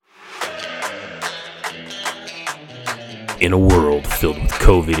In a world filled with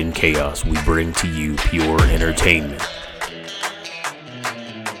COVID and chaos, we bring to you pure entertainment.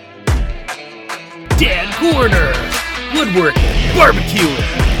 Dad Corner, woodworking, barbecuing,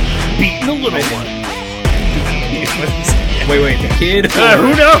 beating the little one. Wait, the kid?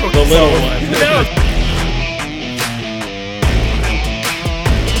 Who knows? The little one. Who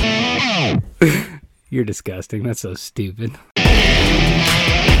knows? You're disgusting. That's so stupid.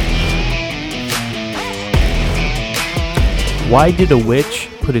 Why did a witch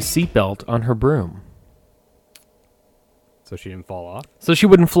put a seatbelt on her broom? So she didn't fall off? So she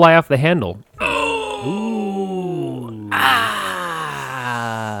wouldn't fly off the handle. Ooh.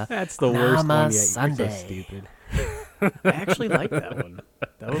 Ah! That's the worst Nama one yet. Sunday. You're so stupid. I actually like that one.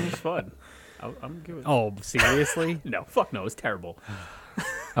 That one was fun. I'm good. Oh, seriously? No, fuck no, it's terrible.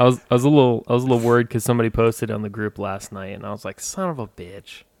 I was a little worried because somebody posted on the group last night, and I was like, "Son of a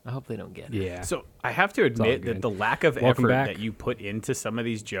bitch! I hope they don't get it." Yeah. So I have to admit that the lack of Welcome effort back that you put into some of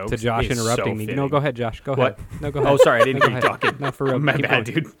these jokes to Josh is interrupting so me. fitting. No, go ahead, Josh. Go What? ahead. No, go ahead. Oh, sorry, I didn't Go hear you ahead. talking. No, for real. My Keep bad,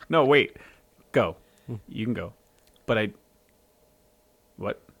 going. dude. No, wait. Go. You can go. But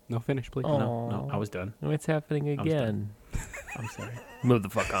what? No, finish, please. No, I was done. What's happening again? I'm sorry. Move the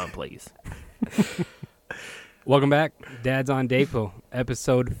fuck on, please. Welcome back. Dad's on Daypo,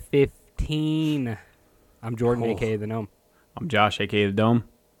 episode 15. I'm Jordan, a.k.a. The Gnome. I'm Josh, a.k.a. The Dome.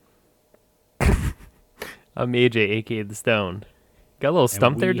 I'm AJ, aka the Stone. Got a little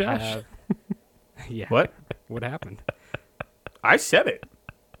stump there, Josh? Yeah. What? What happened? I said it.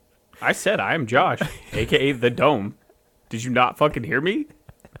 I said I am Josh, a.k.a. The Dome. Did you not fucking hear me?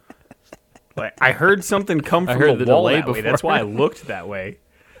 Like, I heard something come from heard the the wall delay that way. before. That's why I looked that way.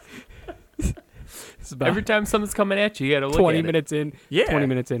 It's about Every time something's coming at you, you gotta look 20 at minutes in. Yeah. 20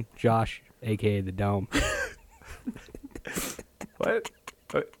 minutes in. Josh, a.k.a. The Dome. What?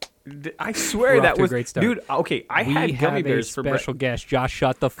 I swear We're off that to a was great start. dude. Okay, I We had gummy have bears a for special guest. Josh,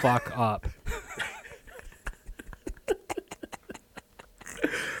 shut the fuck up.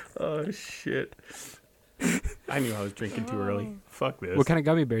 Oh shit! I knew I was drinking too early. Fuck this. What kind of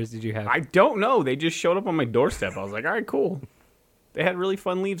gummy bears did you have? I don't know. They just showed up on my doorstep. I was like, all right, cool. They had really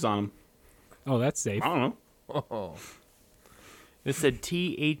fun leaves on them. Oh, that's safe. I don't know. Oh. It said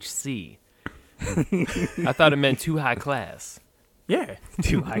THC. I thought it meant too high class. Yeah.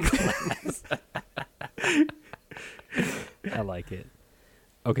 Too high class. I like it.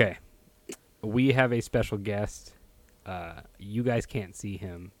 Okay. We have a special guest. You guys can't see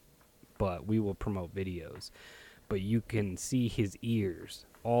him, but we will promote videos. But you can see his ears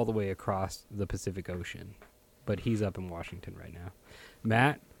all the way across the Pacific Ocean. But he's up in Washington right now.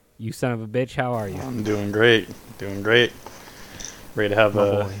 Matt, you son of a bitch, how are you? I'm doing great. Ready to have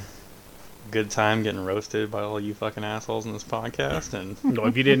Oh, a boy. good time getting roasted by all you fucking assholes in this podcast. And No,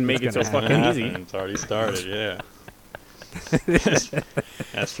 if you didn't make it so It's gonna fucking happen. easy. It's already started, yeah.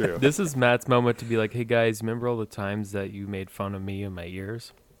 That's true. This is Matt's moment to be like, hey guys, remember all the times that you made fun of me and my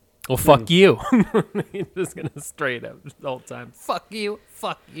ears? Well, fuck you. He's just going to straight up the whole time. Fuck you,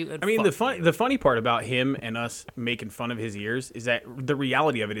 and I mean, fuck the funny part about him and us making fun of his ears is that the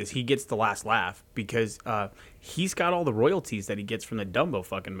reality of it is he gets the last laugh because he's got all the royalties that he gets from the Dumbo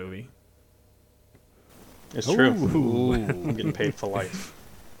fucking movie. It's true. I'm getting paid for life.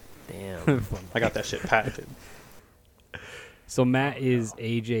 Damn. I got that shit patented. So Matt is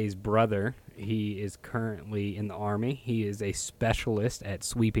AJ's brother. He is currently in the Army. He is a specialist at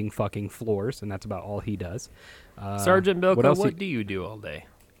sweeping fucking floors, and that's about all he does. Sergeant Bilko, else what do you do all day?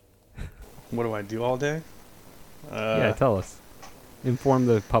 What do I do all day? Yeah, tell us. Inform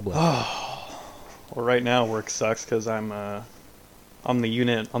the public. Well, right now work sucks because I'm the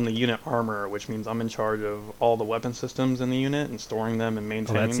unit armorer, which means I'm in charge of all the weapon systems in the unit and storing them and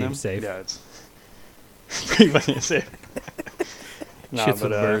maintaining them. seems safe. Yeah, it's pretty fucking safe. Shits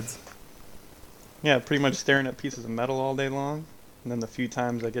with birds. Yeah, pretty much staring at pieces of metal all day long, and then the few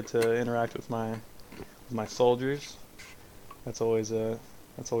times I get to interact with my soldiers, that's always a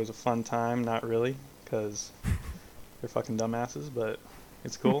fun time. Not really, because they're fucking dumbasses, but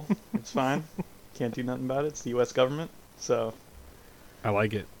it's cool. It's fine. Can't do nothing about it. It's the U.S. government, so I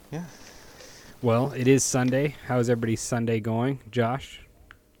like it. yeah. Well, it is Sunday. How's everybody's Sunday going? Josh?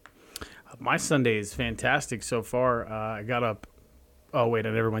 My Sunday is fantastic so far. I got up. Oh wait,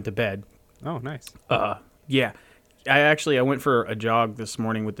 I never went to bed. Oh, nice. Yeah. I went for a jog this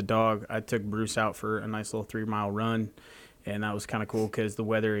morning with the dog. I took Bruce out for a nice little 3-mile run, and that was kind of cool because the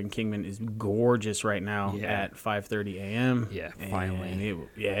weather in Kingman is gorgeous right now at 5:30 a.m. Yeah, And finally.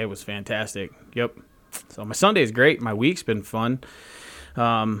 it was fantastic. Yep. So my Sunday is great. My week's been fun.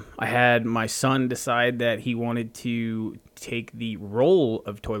 I had my son decide that he wanted to take the roll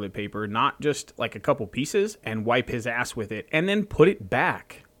of toilet paper, not just like a couple pieces, and wipe his ass with it, and then put it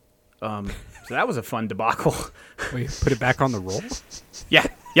back. So that was a fun debacle. Wait, put it back on the roll? Yeah.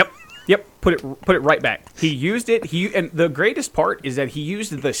 Yep. Put it right back. He used it. And the greatest part is that he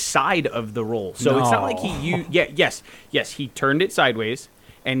used the side of the roll. So it's not like he used. Yeah. Yes. He turned it sideways,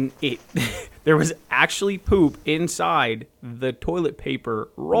 and there was actually poop inside the toilet paper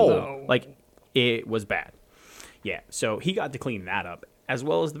roll. No. Like, it was bad. Yeah. So he got to clean that up as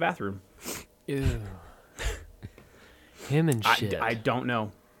well as the bathroom. Ew. Him and shit. I don't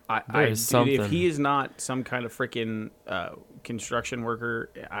know. There's something. If he is not some kind of freaking construction worker,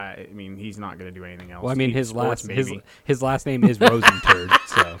 I mean, he's not going to do anything else. Well, I mean, He's his last maybe. his last name is Rosenturd,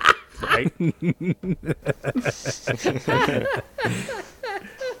 so Right?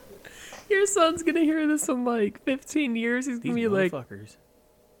 Your son's gonna hear this in like 15 years. He's gonna These be like, motherfuckers.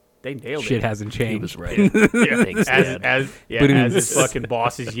 They nailed shit it. hasn't he changed. was right. Yeah. Thanks, Dad. as his fucking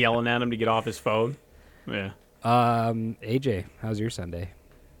boss is yelling at him to get off his phone. Yeah. AJ, how's your Sunday?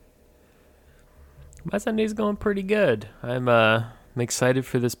 My Sunday's going pretty good. I'm excited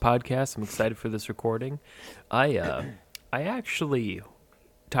for this podcast. I'm excited for this recording. I actually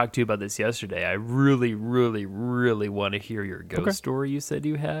talked to you about this yesterday. I really, really, really want to hear your ghost story you said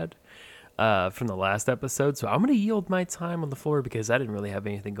you had from the last episode. So I'm going to yield my time on the floor because I didn't really have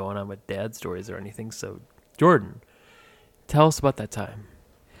anything going on with dad stories or anything. So, Jordan, tell us about that time.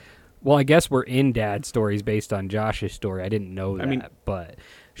 Well, I guess we're in dad stories based on Josh's story. I didn't know that, mean, but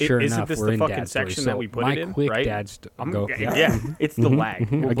sure isn't enough, this we're the in fucking dad stories. section So that we put my it in, quick right? dad Yeah, it's the lag.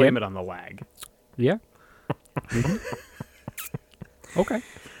 We'll Again? blame it on the lag. Yeah. Okay.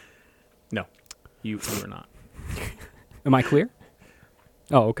 No, you are not. Am I clear?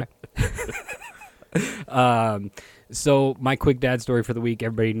 Oh, okay. So my quick dad story for the week,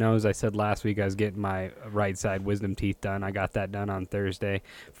 everybody knows I said last week I was getting my right side wisdom teeth done. I got that done on Thursday.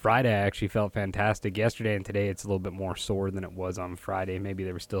 Friday I actually felt fantastic. Yesterday and today it's a little bit more sore than it was on Friday. Maybe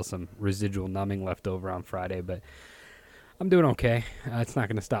there was still some residual numbing left over on Friday, but I'm doing okay. It's not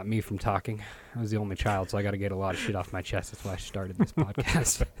going to stop me from talking. I was the only child, so I got to get a lot of shit off my chest. That's why I started this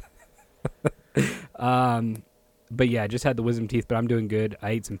podcast. But yeah, I just had the wisdom teeth, but I'm doing good. I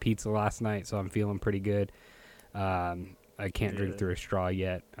ate some pizza last night, so I'm feeling pretty good. I can't drink through a straw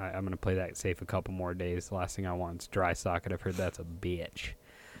yet. I'm going to play that safe a couple more days. The last thing I want is dry socket. I've heard that's a bitch.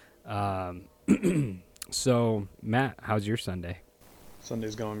 So, Matt, how's your Sunday?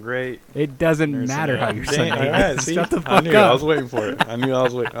 Sunday's going great. It doesn't Nursing matter it. how your Dang, Sunday all right, is. see? Shut the I fuck knew I up. was waiting for it. I knew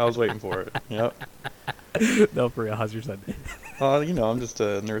I was waiting for it. Yep. No, for real, how's your Sunday? I'm just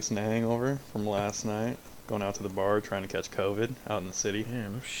nursing a hangover from last night. Going out to the bar, trying to catch COVID out in the city. Yeah,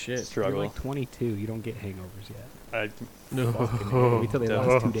 no shit. You're Struggle. like 22. You don't get hangovers yet. I Wait till they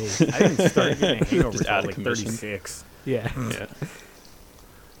last 2 days. I didn't start getting a hangover Just till out of like commission. 36. Yeah. yeah.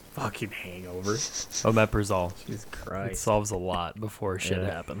 Fucking hangover. Omeprazole. Jesus It Christ. solves a lot before shit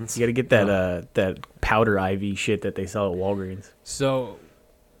Yeah. happens. You got to get that powder IV shit that they sell at Walgreens. So,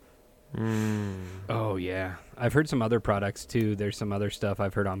 oh yeah, I've heard some other products too. There's some other stuff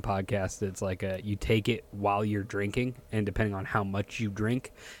I've heard on podcasts that's like you take it while you're drinking, and depending on how much you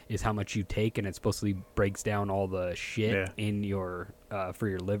drink is how much you take, and it supposedly breaks down all the shit in your for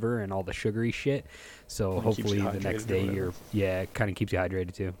your liver and all the sugary shit. So And keeps hopefully you the next hydrated day or it kind of keeps you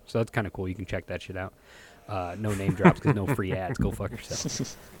hydrated too. So that's kind of cool. You can check that shit out. No name drops because no free ads. Go fuck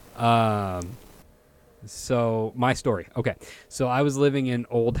yourself. So my story. Okay. So I was living in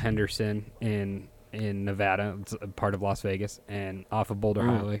Old Henderson in Nevada. It's a part of Las Vegas and off of Boulder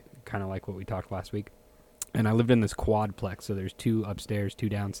Highway, kind of like what we talked last week. And I lived in this quadplex. So there's 2 upstairs, 2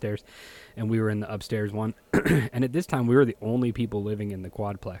 downstairs. And we were in the upstairs one. And at this time, we were the only people living in the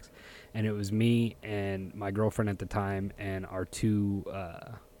quadplex. And it was me and my girlfriend at the time and our 2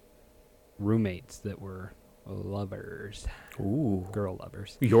 roommates that were lovers. Ooh. Girl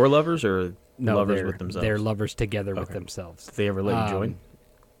lovers. Your lovers or No, lovers they're, with themselves? they're lovers together with Okay. themselves. Did they ever let you join?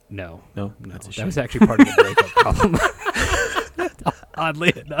 No. No? That's a That shame. was actually part of the breakup problem.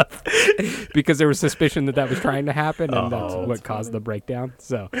 Oddly enough. Because there was suspicion that was trying to happen, and that's what caused the breakdown.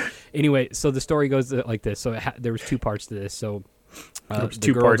 So, anyway, so the story goes like this. So, there was 2 parts to this. So, There was the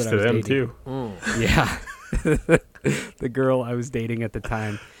 2 girl parts that I to was them, dating- too. Yeah. The girl I was dating at the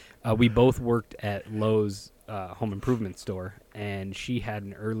time, we both worked at Lowe's home improvement store, and she had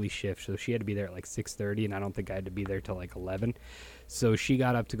an early shift, so she had to be there at like 6:30, and I don't think I had to be there till like 11. So she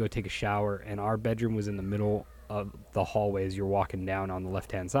got up to go take a shower, and our bedroom was in the middle of the hallway as you're walking down on the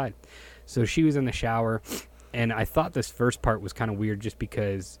left-hand side. So she was in the shower, and I thought this first part was kind of weird just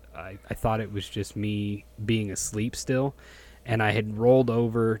because I thought it was just me being asleep still. and I had rolled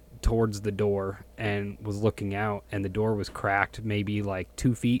over towards the door and was looking out, and the door was cracked maybe like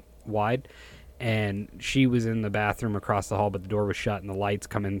 2 feet wide, and she was in the bathroom across the hall, but the door was shut and the lights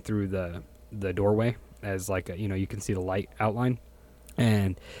coming through the doorway as like you can see the light outline,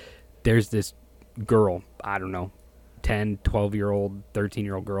 and there's this girl, I don't know, 10, 12-year-old,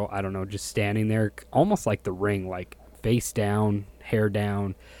 13-year-old girl, I don't know, just standing there almost like The Ring, like face down, hair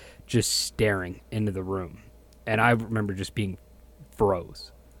down, just staring into the room. And I remember just being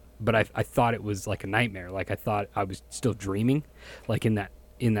froze. But I thought it was like a nightmare. Like I thought I was still dreaming, like in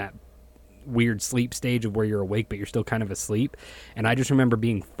that weird sleep stage of where you're awake but you're still kind of asleep. And I just remember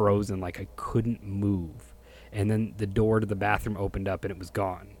being frozen, like I couldn't move. And then the door to the bathroom opened up and it was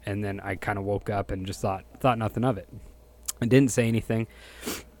gone. And then I kind of woke up and just thought nothing of it. I didn't say anything.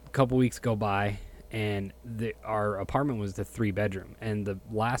 A couple weeks go by, and our apartment was the 3-bedroom, and the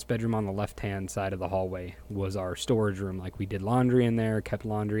last bedroom on the left-hand side of the hallway was our storage room. Like, we did laundry in there, kept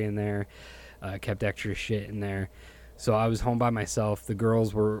laundry in there, kept extra shit in there. So I was home by myself. The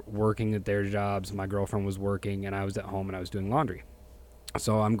girls were working at their jobs. My girlfriend was working, and I was at home, and I was doing laundry.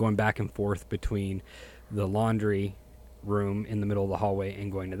 So I'm going back and forth between the laundry room in the middle of the hallway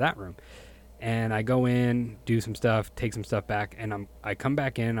and going to that room. And I go in, do some stuff, take some stuff back, and I come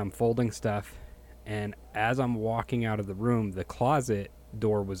back in, I'm folding stuff, and as I'm walking out of the room, the closet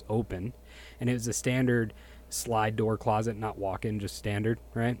door was open, and it was a standard slide door closet, not walk-in, just standard,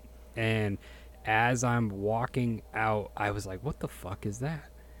 right? And as I'm walking out, I was like, what the fuck is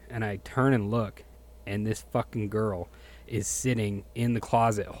that? And I turn and look, and this fucking girl is sitting in the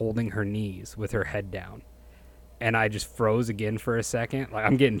closet holding her knees with her head down. And I just froze again for a second. Like,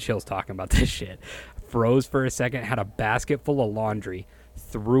 I'm getting chills talking about this shit. Froze for a second, had a basket full of laundry,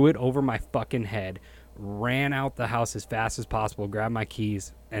 threw it over my fucking head, ran out the house as fast as possible, grabbed my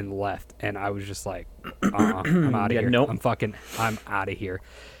keys, and left. And I was just like, I'm out of here. Nope. I'm out of here.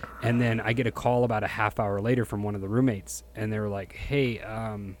 And then I get a call about a half hour later from one of the roommates, and they were like, hey,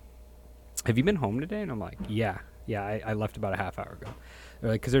 have you been home today? And I'm like, yeah, I left about a half hour ago.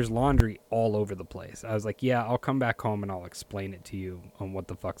 They're like, because there's laundry all over the place. I was like, yeah, I'll come back home and I'll explain it to you on what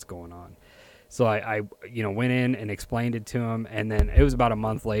the fuck's going on. So I went in and explained it to him, and then it was about a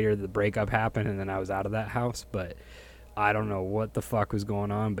month later the breakup happened, and then I was out of that house. But I don't know what the fuck was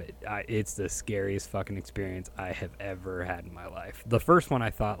going on, but it's the scariest fucking experience I have ever had in my life. The first one I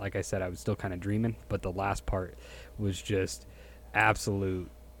thought, like I said, I was still kind of dreaming, but the last part was just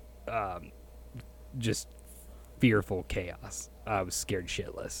absolute, just fearful chaos. I was scared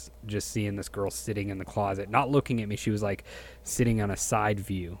shitless just seeing this girl sitting in the closet, not looking at me. She was like sitting on a side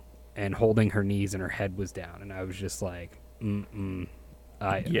view and holding her knees, and her head was down, and I was just like, no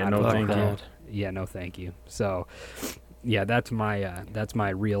thank you. So yeah, that's my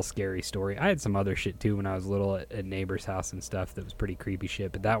real scary story. I had some other shit too when I was little at neighbor's house and stuff that was pretty creepy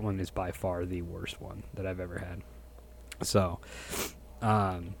shit, but that one is by far the worst one that I've ever had. So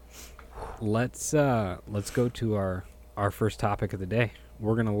let's go to our first topic of the day.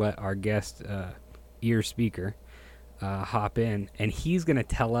 We're gonna let our guest ear speaker hop in, and he's gonna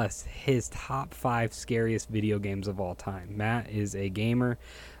tell us his top 5 scariest video games of all time. Matt is a gamer.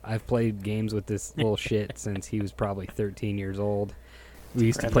 I've played games with this little shit since he was probably 13 years old. We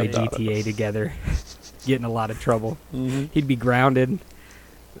used to play GTA together, get in a lot of trouble. Mm-hmm. He'd be grounded.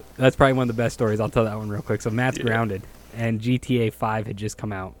 That's probably one of the best stories. I'll tell that one real quick. So Matt's grounded, and GTA 5 had just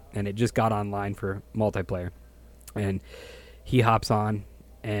come out, and it just got online for multiplayer. And he hops on,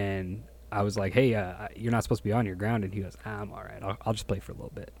 and I was like, hey, you're not supposed to be on, you're grounded. He goes, I'm all right. I'll just play for a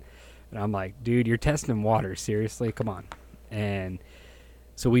little bit. And I'm like, dude, you're testing water. Seriously? Come on. And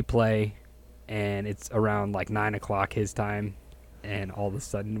so we play, and it's around like 9 o'clock his time, and all of a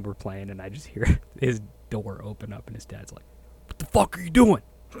sudden we're playing, and I just hear his door open up, and his dad's like, what the fuck are you doing?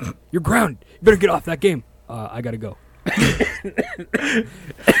 You're grounded. You better get off that game. I got to go.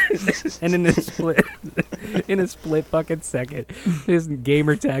 And in a split fucking second, his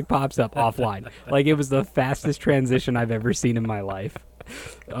gamer tag pops up offline. Like, it was the fastest transition I've ever seen in my life.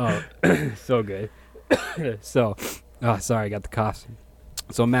 Oh, so good. So, sorry, I got the cough.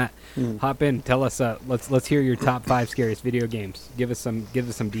 So Matt, hop in. Tell us. Let's hear your top 5 scariest video games. Give us some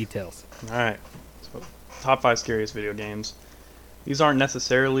details. All right. So, top 5 scariest video games. These aren't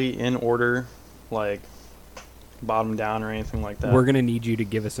necessarily in order, like bottom down or anything like that. We're gonna need you to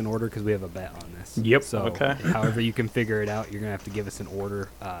give us an order because we have a bet on this. Yep. So okay. However you can figure it out, you're gonna have to give us an order.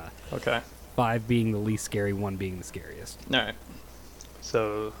 Okay. 5 being the least scary, 1 being the scariest. All right.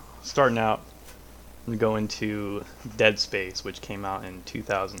 So starting out, I'm going to Dead Space, which came out in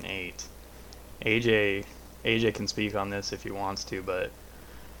 2008. AJ can speak on this if he wants to, but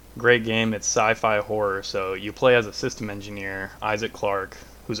Great game. It's sci-fi horror. So you play as a system engineer, Isaac Clarke,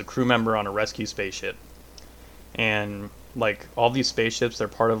 who's a crew member on a rescue spaceship. And like all these spaceships, they're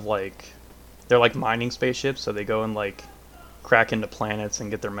part of they're like mining spaceships. So they go and like crack into planets and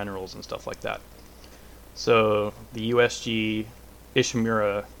get their minerals and stuff like that. So the USG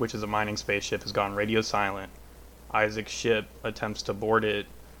Ishimura, which is a mining spaceship, has gone radio silent. Isaac's ship attempts to board it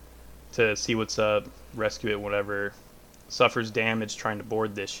to see what's up, rescue it, whatever. Suffers damage trying to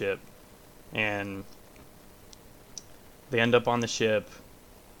board this ship, and they end up on the ship,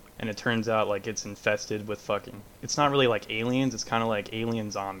 and it turns out like it's infested with it's not really like aliens, it's kind of like alien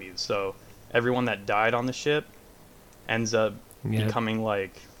zombies. So everyone that died on the ship ends up becoming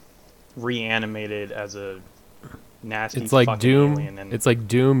like reanimated as a nasty it's like fucking Doom. alien. And it's like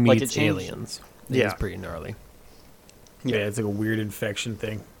Doom like meets it changed. aliens. Yeah. It's pretty gnarly. Yeah, it's like a weird infection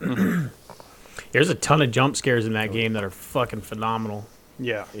thing. There's a ton of jump scares in that game that are fucking phenomenal.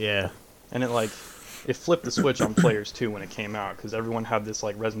 Yeah. Yeah. And it flipped the switch on players too when it came out, because everyone had this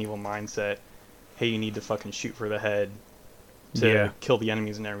like Resident Evil mindset. Hey, you need to fucking shoot for the head to kill the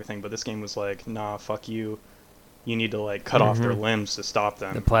enemies and everything. But this game was like, nah, fuck you. You need to like cut off their limbs to stop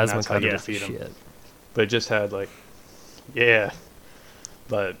them. The plasma and that's how you cutter defeat them. shit. But it just had like,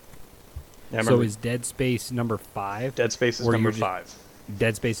 but yeah, So is Dead Space number 5? Dead Space is or number you're just- 5.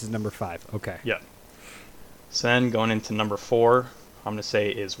 Dead Space is number 5. Okay. Yeah. So then going into number 4, I'm gonna say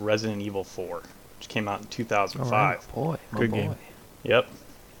is Resident Evil 4, which came out in 2005. All right, boy, my Good boy. game.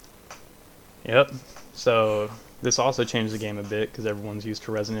 Yep. So this also changed the game a bit because everyone's used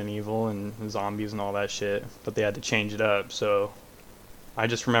to Resident Evil and zombies and all that shit, but they had to change it up. So I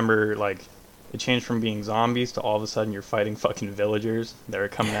just remember like it changed from being zombies to all of a sudden you're fighting fucking villagers that are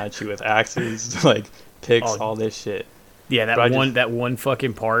coming at you with axes, like picks, all this shit. Yeah, But that one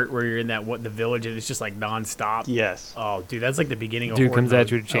fucking part where you're in the village and it's just like nonstop. Yes. Oh, dude, that's like the beginning of Dude Horde comes at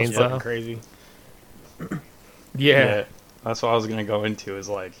mode. you with a That was chainsaw. fucking crazy. Yeah. That's what I was gonna go into is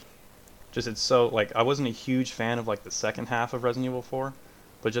like, just it's so like I wasn't a huge fan of like the second half of Resident Evil 4,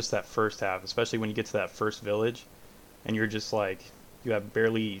 but just that first half, especially when you get to that first village, and you're just like you have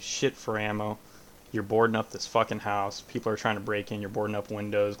barely shit for ammo. You're boarding up this fucking house. People are trying to break in. You're boarding up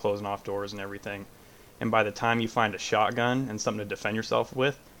windows, closing off doors, and everything. And by the time you find a shotgun and something to defend yourself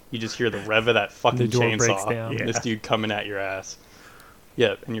with, you just hear the rev of that fucking The door breaks chainsaw. down. And this dude coming at your ass.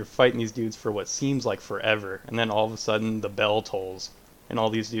 Yeah, and you're fighting these dudes for what seems like forever. And then all of a sudden, the bell tolls. And all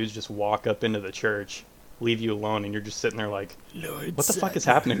these dudes just walk up into the church, leave you alone, and you're just sitting there like, what the fuck is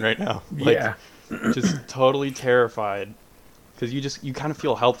happening right now? Like, just totally terrified. Because you kind of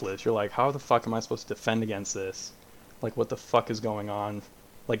feel helpless. You're like, how the fuck am I supposed to defend against this? Like, what the fuck is going on?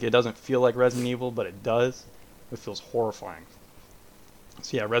 Like, it doesn't feel like Resident Evil, but it does. It feels horrifying.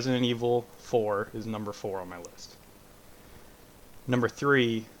 So yeah, Resident Evil 4 is number 4 on my list. Number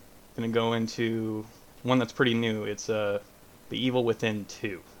 3, gonna go into one that's pretty new. It's The Evil Within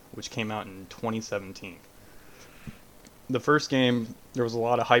 2, which came out in 2017. The first game, there was a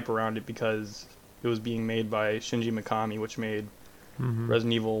lot of hype around it because it was being made by Shinji Mikami, which made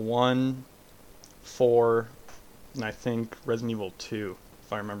Resident Evil 1, 4, and I think Resident Evil 2,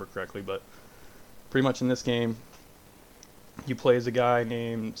 if I remember correctly. But pretty much in this game, you play as a guy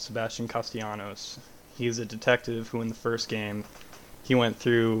named Sebastian Castellanos. He's a detective who in the first game, he went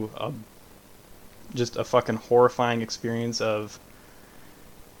through just a fucking horrifying experience of...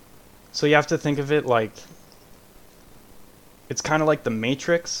 So you have to think of it like... It's kind of like The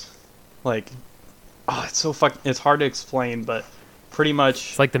Matrix. Like... Oh, it's so it's hard to explain, but pretty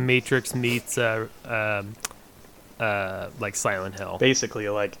much... It's like The Matrix meets like Silent Hill. Basically,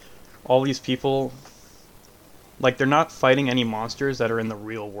 like, all these people... Like, they're not fighting any monsters that are in the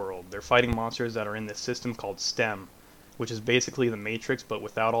real world. They're fighting monsters that are in this system called STEM, which is basically the Matrix, but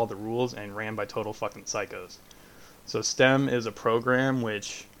without all the rules and ran by total fucking psychos. So STEM is a program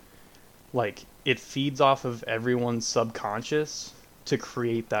which, like, it feeds off of everyone's subconscious to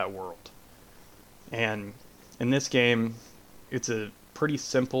create that world. And in this game, it's a pretty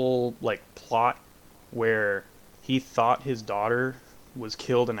simple, like, plot where he thought his daughter was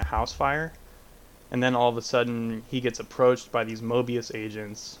killed in a house fire. And then all of a sudden, he gets approached by these Mobius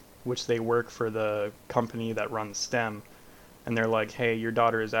agents, which they work for the company that runs STEM. And they're like, hey, your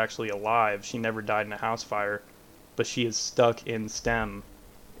daughter is actually alive. She never died in a house fire, but she is stuck in STEM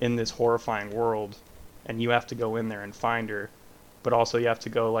in this horrifying world. And you have to go in there and find her. But also you have to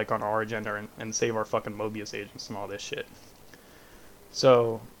go like on our agenda and save our fucking Mobius agents and all this shit.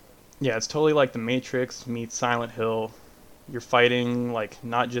 So, yeah, it's totally like The Matrix meets Silent Hill. You're fighting like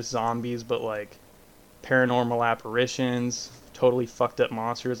not just zombies, but like paranormal apparitions, totally fucked up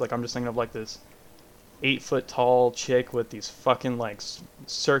monsters. Like, I'm just thinking of like this 8-foot tall chick with these fucking like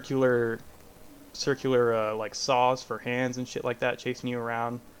circular like saws for hands and shit like that chasing you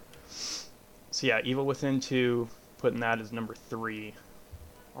around. So yeah, Evil Within 2, putting that as number 3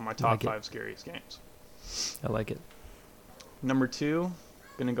 on my top 5 scariest games. I like it. Number 2,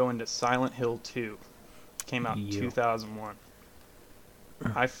 gonna go into Silent Hill 2. Came out in 2001.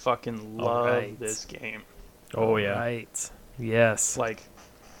 I fucking love this game. Oh yeah. Right. Yes. Like,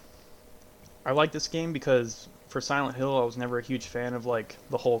 I like this game because for Silent Hill, I was never a huge fan of like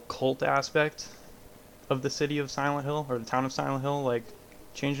the whole cult aspect of the city of Silent Hill or the town of Silent Hill, like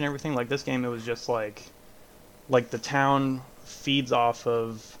changing everything. Like this game, it was just like the town feeds off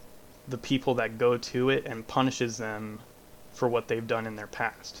of the people that go to it and punishes them for what they've done in their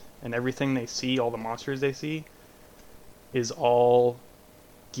past. And everything they see, all the monsters they see, is all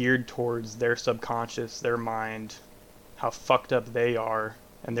geared towards their subconscious, their mind, how fucked up they are,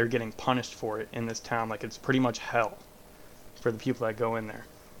 and they're getting punished for it in this town. Like, it's pretty much hell for the people that go in there.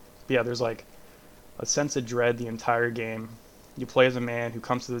 But yeah, there's like a sense of dread the entire game. You play as a man who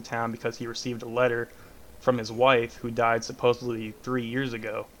comes to the town because he received a letter from his wife who died supposedly 3 years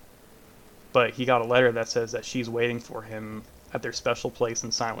ago. But he got a letter that says that she's waiting for him at their special place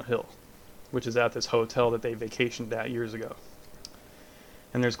in Silent Hill, which is at this hotel that they vacationed at years ago.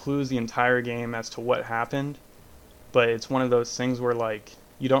 And there's clues the entire game as to what happened, but it's one of those things where like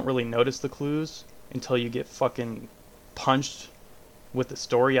you don't really notice the clues until you get fucking punched with the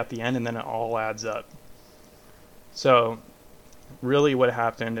story at the end, and then it all adds up. So really what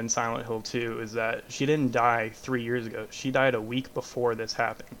happened in Silent Hill 2 is that she didn't die 3 years ago. She died a week before this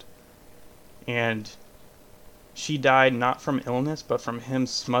happened. And she died not from illness, but from him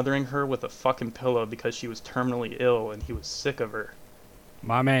smothering her with a fucking pillow because she was terminally ill and he was sick of her.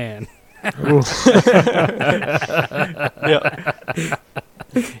 My man. Yeah.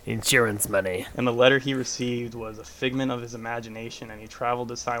 Insurance money. And the letter he received was a figment of his imagination, and he traveled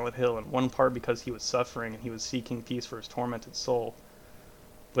to Silent Hill in one part because he was suffering and he was seeking peace for his tormented soul,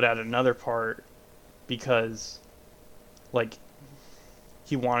 but at another part because like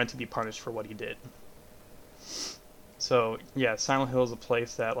he wanted to be punished for what he did. So yeah, Silent Hill is a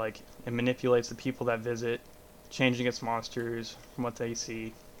place that like it manipulates the people that visit, changing its monsters from what they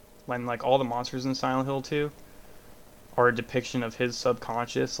see. And like all the monsters in Silent Hill 2 are a depiction of his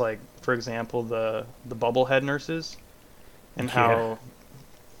subconscious. Like for example, the bubblehead nurses, and how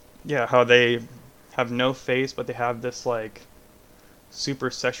they have no face, but they have this like super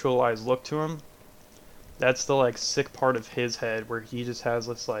sexualized look to them. That's the like sick part of his head where he just has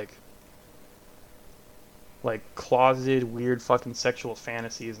this like closeted weird fucking sexual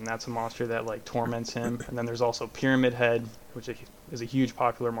fantasies, and that's a monster that like torments him. And then there's also Pyramid Head, which is a huge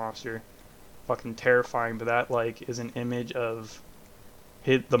popular monster, fucking terrifying, but that like is an image of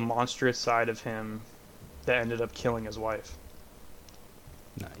the monstrous side of him that ended up killing his wife.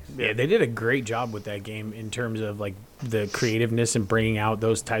 Nice. Yeah, they did a great job with that game in terms of like the creativeness and bringing out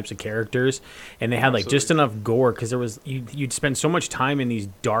those types of characters, and they had like just enough gore because there was you'd spend so much time in these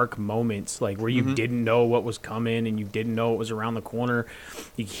dark moments like where you didn't know what was coming and you didn't know what was around the corner.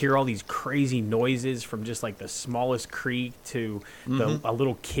 You hear all these crazy noises from just like the smallest creak to a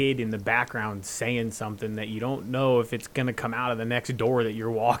little kid in the background saying something that you don't know if it's gonna come out of the next door that you're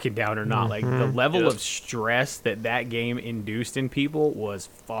walking down or not. Like the level of stress that game induced in people was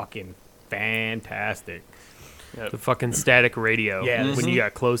fucking fantastic. The fucking static radio. Yeah. When you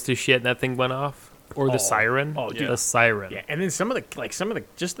got close to shit and that thing went off. Or the siren. Oh, dude. The siren. Yeah, and then some of the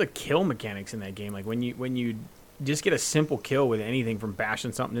just the kill mechanics in that game. Like when you just get a simple kill with anything from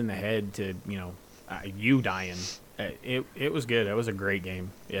bashing something in the head to, you dying. It was good. It was a great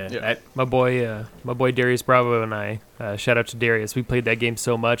game. Yeah. My boy Darius Bravo and I, shout out to Darius. We played that game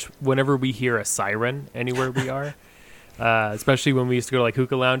so much. Whenever we hear a siren anywhere we are, especially when we used to go to like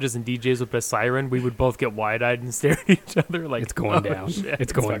hookah lounges and DJs with a siren, we would both get wide-eyed and stare at each other like it's going down. Shit.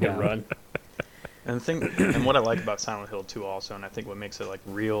 It's going down. Run. And what I like about Silent Hill 2 also, and I think what makes it like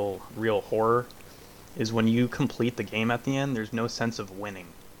real horror, is when you complete the game at the end, there's no sense of winning.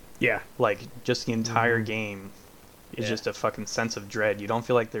 Yeah. Like just the entire game is just a fucking sense of dread. You don't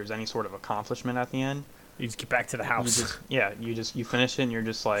feel like there's any sort of accomplishment at the end. You just get back to the house. You finish it and you're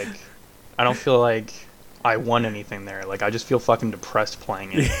just like, I don't feel like I won anything there. Like I just feel fucking depressed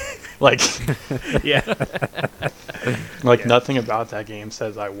playing it. Like nothing about that game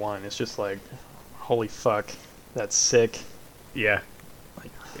says I won. It's just like, holy fuck, that's sick. Yeah.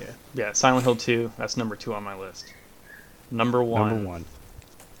 Yeah, Silent Hill 2, that's number 2 on my list. Number one.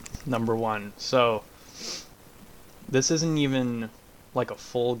 So this isn't even like a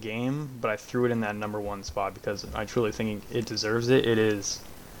full game, but I threw it in that number 1 spot because I truly think it deserves it. It is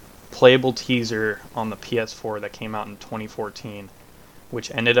playable teaser on the PS4 that came out in 2014,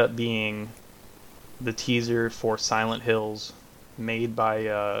 which ended up being the teaser for Silent Hills, made by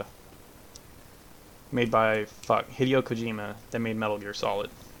Hideo Kojima, that made Metal Gear Solid.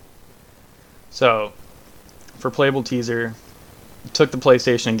 So, for playable teaser, it took the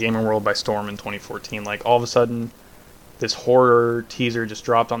PlayStation and gaming world by storm in 2014. Like, all of a sudden, this horror teaser just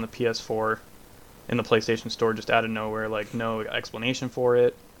dropped on the PS4 in the PlayStation Store just out of nowhere, like, no explanation for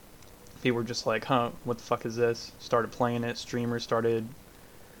it. People were just like, huh, what the fuck is this? Started playing it. Streamers started,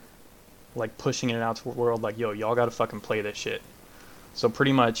 like, pushing it out to the world, like, yo, y'all gotta fucking play this shit. So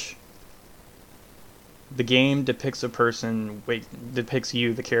pretty much, the game depicts depicts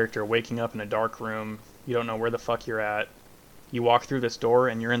you, the character, waking up in a dark room. You don't know where the fuck you're at. You walk through this door,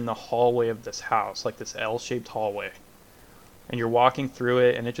 and you're in the hallway of this house, like this L-shaped hallway. And you're walking through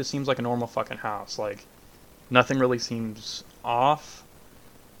it, and it just seems like a normal fucking house. Like, nothing really seems off.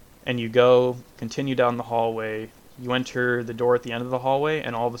 And you continue down the hallway. You enter the door at the end of the hallway,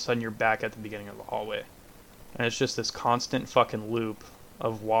 and all of a sudden you're back at the beginning of the hallway. And it's just this constant fucking loop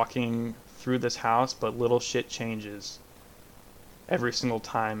of walking through this house, but little shit changes every single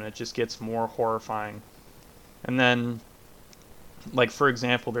time, and it just gets more horrifying. And then, like, for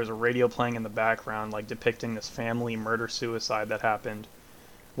example, there's a radio playing in the background, like, depicting this family murder-suicide that happened.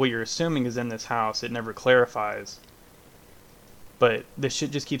 What you're assuming is in this house. It never clarifies. But this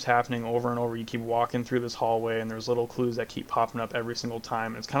shit just keeps happening over and over. You keep walking through this hallway, and there's little clues that keep popping up every single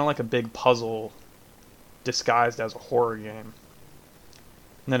time. And it's kind of like a big puzzle disguised as a horror game.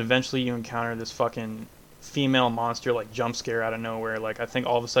 And then eventually you encounter this fucking female monster, like, jump scare out of nowhere. Like, I think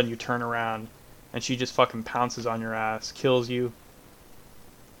all of a sudden you turn around, and she just fucking pounces on your ass, kills you,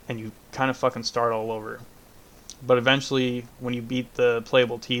 and you kind of fucking start all over. But eventually, when you beat the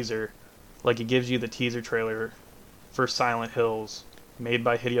playable teaser, like, it gives you the teaser trailer for Silent Hills, made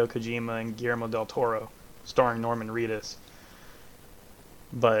by Hideo Kojima and Guillermo del Toro, starring Norman Reedus.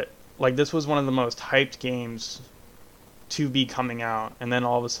 But, like, this was one of the most hyped games to be coming out, and then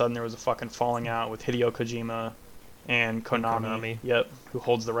all of a sudden there was a fucking falling out with Hideo Kojima and Konami. Yep, who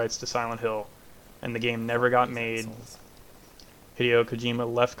holds the rights to Silent Hill. And the game never got made. Hideo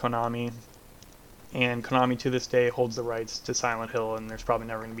Kojima left Konami, and Konami to this day holds the rights to Silent Hill, and there's probably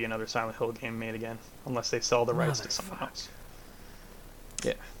never going to be another Silent Hill game made again, unless they sell the rights to someone else.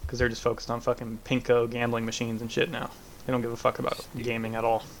 Yeah, because they're just focused on fucking pinko gambling machines and shit now. They don't give a fuck about gaming at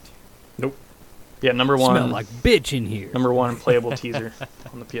all. Nope. Yeah, number one. Smell like bitch in here. Number one playable teaser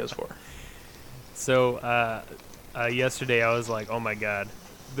on the PS4. So yesterday I was like, oh my god,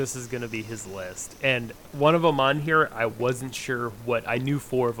 this is going to be his list. And one of them on here, I wasn't sure what. I knew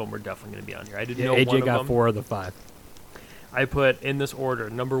 4 of them were definitely going to be on here. I didn't know AJ one of them. got 4 of the 5. I put in this order: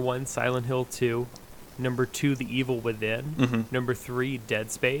 number 1, Silent Hill 2; number 2, The Evil Within; number 3, Dead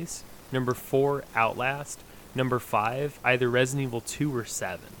Space; number 4, Outlast; number 5, either Resident Evil 2 or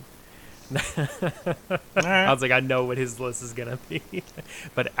 7. I was like, I know what his list is gonna be.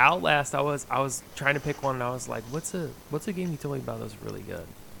 But Outlast, I was trying to pick one, and I was like, what's a game you told me about that was really good?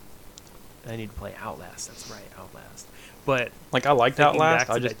 I need to play Outlast. That's right, Outlast. But like, I liked Outlast.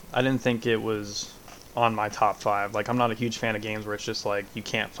 I didn't think it was on my top 5. Like, I'm not a huge fan of games where it's just like you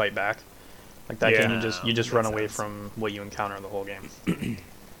can't fight back. Like that game, you just run away from what you encounter in the whole game.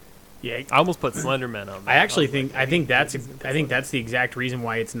 Yeah, I almost put Slenderman on there. I think that's the exact reason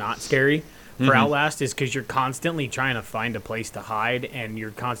why it's not scary for Outlast, is because you're constantly trying to find a place to hide, and you're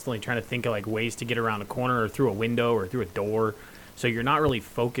constantly trying to think of, like, ways to get around a corner or through a window or through a door. So you're not really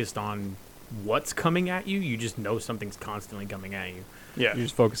focused on what's coming at you. You just know something's constantly coming at you. Yeah, You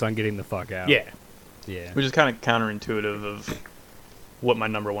just focus on getting the fuck out. Yeah. Which is kind of counterintuitive of what my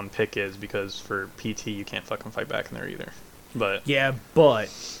number 1 pick is, because for PT you can't fucking fight back in there either. But yeah, but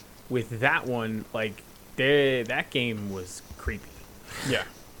with that one, like, that game was creepy. Yeah.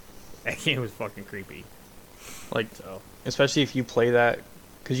 That game was fucking creepy. Like, so, especially if you play that,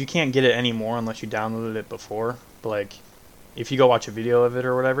 because you can't get it anymore unless you downloaded it before. But, like, if you go watch a video of it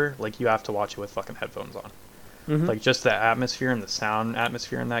or whatever, like, you have to watch it with fucking headphones on. Like, just the atmosphere and the sound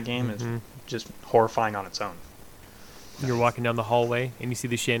atmosphere in that game is just horrifying on its own. You're walking down the hallway, and you see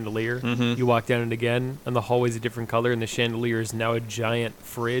the chandelier. You walk down it again, and the hallway's a different color, and the chandelier is now a giant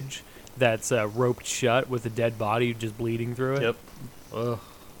fridge that's roped shut with a dead body just bleeding through it. Yep. Ugh.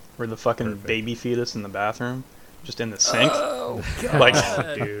 Or the fucking baby fetus in the bathroom, just in the sink. Oh, God.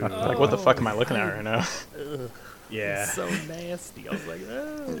 Like, dude. Like, what the fuck am I looking at right now? Yeah. It's so nasty. I was like,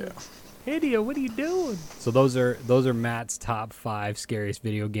 oh. Yeah. Hideo, what are you doing? So those are Matt's top 5 scariest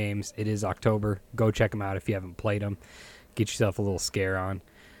video games. It is October. Go check them out if you haven't played them. Get yourself a little scare on.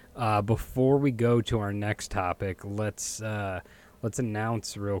 Before we go to our next topic, let's let's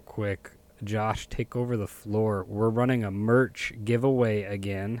announce real quick. Josh, take over the floor. We're running a merch giveaway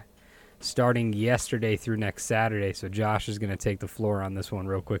again, starting yesterday through next Saturday. So Josh is going to take the floor on this one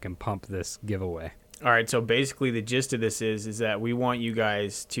real quick and pump this giveaway. All right, so basically the gist of this is that we want you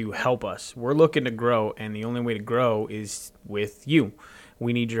guys to help us. We're looking to grow, and the only way to grow is with you.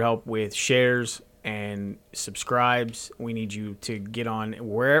 We need your help with shares and subscribes. We need you to get on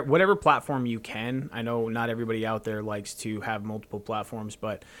whatever platform you can. I know not everybody out there likes to have multiple platforms,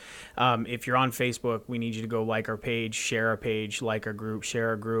 but if you're on Facebook, we need you to go like our page, share our page, like our group, share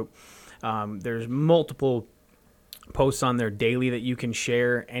our group. There's multiple posts on there daily that you can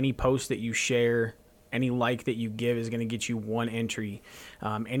share. Any post that you share, any like that you give is going to get you one entry.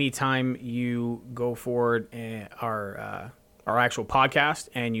 Anytime you go forward our actual podcast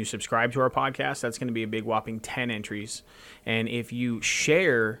and you subscribe to our podcast, that's going to be a big whopping 10 entries. And if you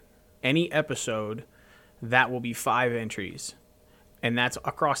share any episode, that will be 5 entries. And that's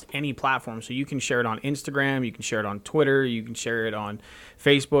across any platform. So you can share it on Instagram, you can share it on Twitter, you can share it on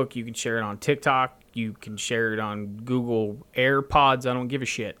Facebook, you can share it on TikTok, you can share it on Google AirPods. I don't give a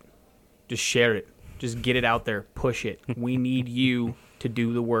shit. Just share it. Just get it out there. Push it. We need you to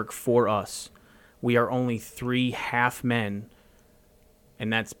do the work for us. We are only 3 half men,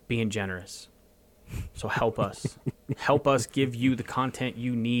 and that's being generous. So help us. Help us give you the content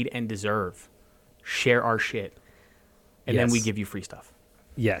you need and deserve. Share our shit. And then we give you free stuff.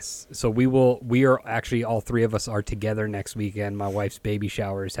 Yes. So we are actually, all 3 of us are together next weekend. My wife's baby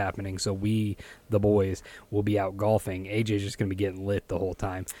shower is happening. So we, the boys, will be out golfing. AJ's just going to be getting lit the whole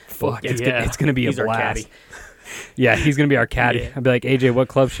time. Fuck it's yeah. It's going to be He's a our blast. caddy. Yeah, he's going to be our caddy. Yeah. I'll be like, AJ, what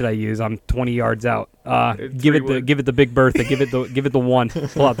club should I use? I'm 20 yards out. Give it the Big Bertha. give it the 1.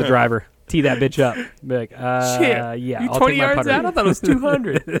 Pull out the driver. Tee that bitch up. Be like, Shit. yeah. You I'll 20 take my yards putter. out? I thought it was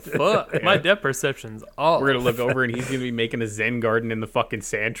 200. Fuck. My depth perception's off. We're going to look over, and he's going to be making a Zen garden in the fucking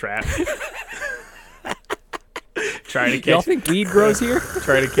sand trap. Trying to Y'all catch, think weed grows here?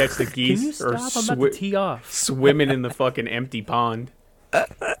 trying to catch the Can you geese or stop? I'm about to tee off. swimming in the fucking empty pond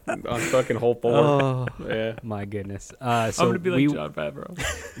on fucking hole 4. Oh, Yeah. my goodness. So I'm going to be like John Favreau.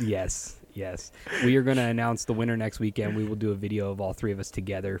 Yes. We are going to announce the winner next weekend. We will do a video of all 3 of us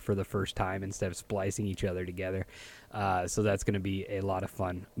together for the first time instead of splicing each other together. So that's going to be a lot of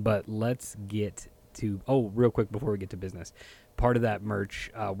fun. But let's get to... Oh, real quick before we get to business. Part of that merch,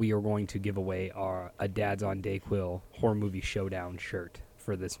 we are going to give away a Dad's on Dayquil Horror Movie Showdown shirt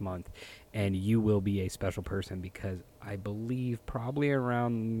for this month. And you will be a special person because I believe probably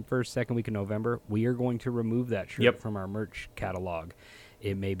around first, second week of November, we are going to remove that shirt from our merch catalog.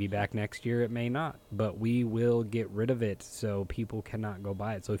 It may be back next year, it may not, but we will get rid of it so people cannot go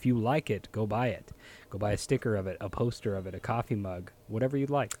buy it. So if you like it, go buy it. Go buy a sticker of it, a poster of it, a coffee mug, whatever you'd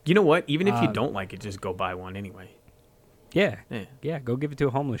like. You know what? Even if you don't like it, just go buy one anyway. Yeah, go give it to a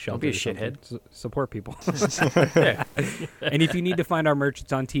homeless shelter. Don't be a shithead. Support people. Yeah. And if you need to find our merch,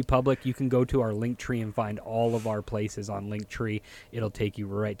 it's on TeePublic. You can go to our Linktree and find all of our places on Linktree. It'll take you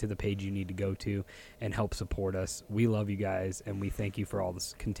right to the page you need to go to and help support us. We love you guys, and we thank you for all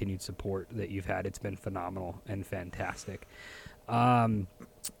this continued support that you've had. It's been phenomenal and fantastic.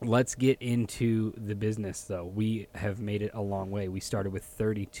 Let's get into the business, though. We have made it a long way. We started with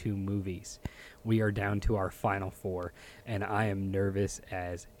 32 movies. We are down to our final 4, and I am nervous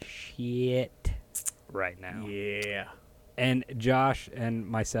as shit right now. Yeah. And Josh and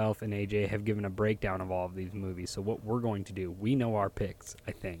myself and AJ have given a breakdown of all of these movies. So what we're going to do, we know our picks,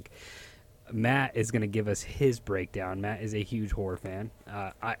 I think. Matt is going to give us his breakdown. Matt is a huge horror fan.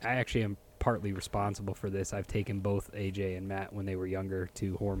 I actually am partly responsible for this. I've taken both AJ and Matt when they were younger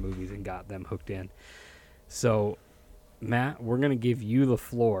to horror movies and got them hooked in. So, Matt, we're going to give you the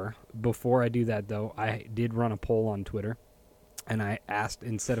floor. Before I do that, though, I did run a poll on Twitter, and I asked,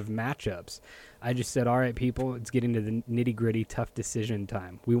 instead of matchups, I just said, all right, people, it's getting to the nitty-gritty, tough decision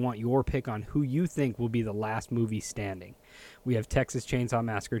time. We want your pick on who you think will be the last movie standing. We have Texas Chainsaw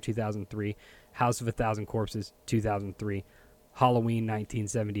Massacre 2003, House of a Thousand Corpses 2003, Halloween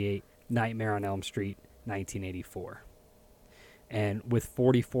 1978, Nightmare on Elm Street 1984. And with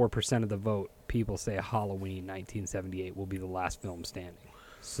 44% of the vote, people say Halloween 1978 will be the last film standing.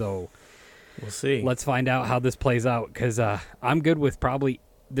 So We'll see. let's find out how this plays out, because I'm good with probably...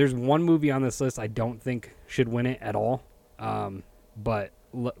 There's one movie on this list I don't think should win it at all, but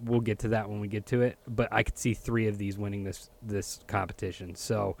we'll get to that when we get to it. But I could see 3 of these winning this competition.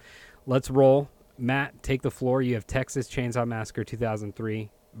 So let's roll. Matt, take the floor. You have Texas Chainsaw Massacre 2003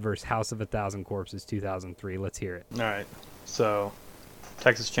 versus House of a Thousand Corpses 2003. Let's hear it. All right. So,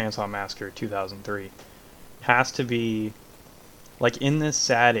 Texas Chainsaw Massacre 2003 has to be like in this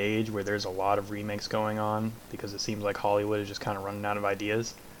sad age where there's a lot of remakes going on because it seems like Hollywood is just kind of running out of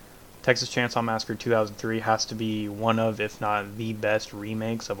ideas, Texas Chainsaw Massacre 2003 has to be one of, if not the best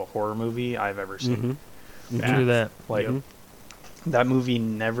remakes of a horror movie I've ever seen. True that. Like, that movie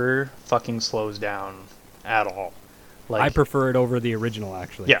never fucking slows down at all. Like, I prefer it over the original,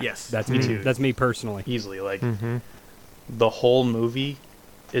 actually. Yeah. Yes. That's me too. That's me personally. Easily. Like, the whole movie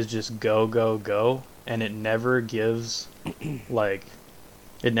is just go, go, go, and it never gives, like,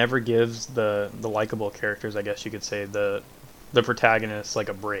 it never gives the likable characters, I guess you could say, the protagonists, like,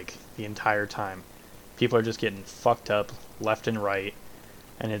 a break the entire time. People are just getting fucked up left and right,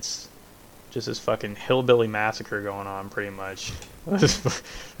 and it's just this fucking hillbilly massacre going on, pretty much.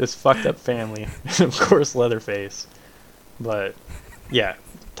 This fucked up family, and of course Leatherface. But yeah,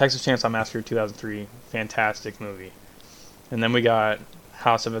 Texas Chainsaw Massacre 2003, fantastic movie. And then we got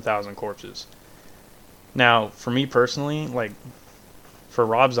House of a Thousand Corpses. Now, for me personally, like, for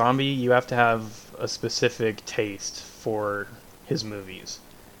Rob Zombie, you have to have a specific taste for his movies.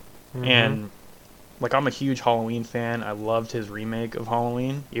 And like, I'm a huge Halloween fan. I loved his remake of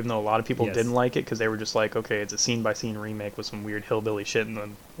Halloween, even though a lot of people didn't like it because they were just like, okay, it's a scene-by-scene remake with some weird hillbilly shit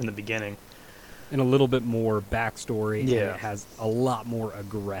in the beginning. And a little bit more backstory. Yeah. And it has a lot more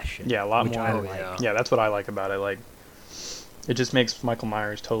aggression. Yeah, a lot which more. I like. Yeah, that's what I like about it. Like, it just makes Michael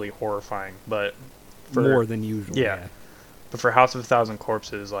Myers totally horrifying. But More than usual. Yeah. But for House of a Thousand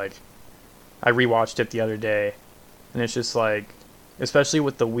Corpses, like, I rewatched it the other day, and it's just like, especially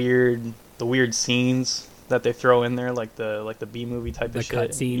with the weird scenes that they throw in there, like the B movie type of shit. The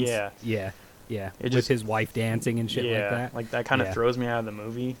cut scenes. Yeah. Yeah. It With just- his wife dancing and shit like that. kind of throws me out of the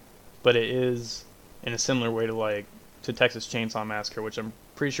movie. But it is in a similar way to Texas Chainsaw Massacre, which I'm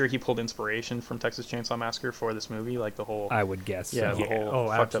pretty sure he pulled inspiration from Texas Chainsaw Massacre for this movie, like the whole I would guess. the So. whole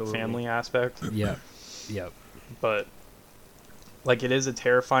fucked up family aspect. Yep. But like, it is a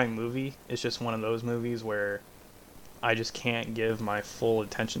terrifying movie. It's just one of those movies where I just can't give my full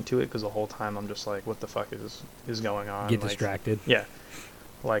attention to it because the whole time I'm just like, what the fuck is going on? Get Like, distracted. Yeah.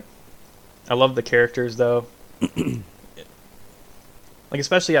 Like, I love the characters though. Like,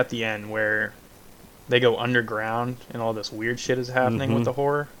 especially at the end where they go underground and all this weird shit is happening with the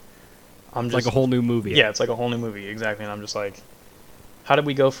horror. I'm It's just like a whole new movie. Yeah, it's like a whole new movie, exactly. And I'm just like, how did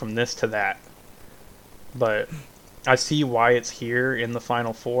we go from this to that? But I see why it's here in the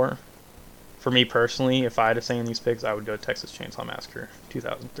final four. For me personally, if I had to say in these picks, I would go Texas Chainsaw Massacre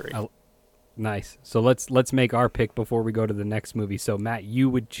 2003. Nice. So let's make our pick before we go to the next movie. So Matt, you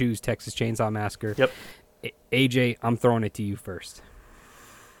would choose Texas Chainsaw Massacre. Yep. AJ, I'm throwing it to you first.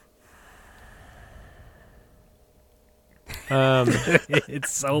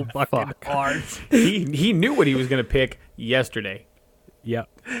 It's so fucking hard. He knew what he was going to pick yesterday. Yep.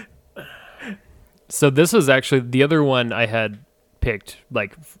 So this was actually the other one I had picked,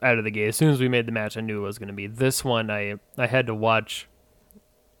 like, out of the gate. As soon as we made the match, I knew it was going to be this one. I had to watch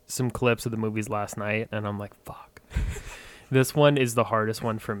some clips of the movies last night, and I'm like, fuck. This one is the hardest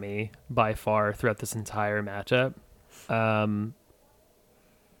one for me by far throughout this entire matchup. I'm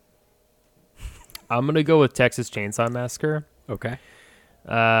going to go with Texas Chainsaw Massacre. Okay.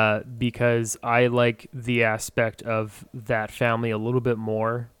 Because I like the aspect of that family a little bit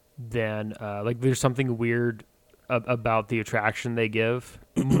more than, like, there's something weird about the attraction they give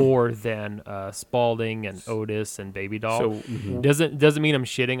more than Spalding and Otis and Baby Doll. So Doesn't mean I'm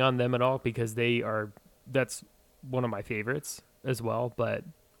shitting on them at all because that's one of my favorites as well, but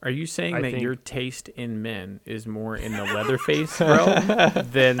are you saying I that think- your taste in men is more in the Leatherface realm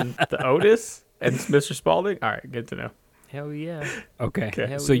than the Otis and Mr. Spalding? All right, good to know. hell yeah. Okay.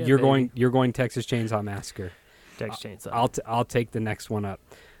 Hell So yeah, you're baby. going Texas Chainsaw Massacre. Texas Chainsaw. I'll take the next one up.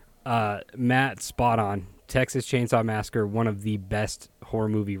 Matt, spot on. Texas Chainsaw Massacre, one of the best horror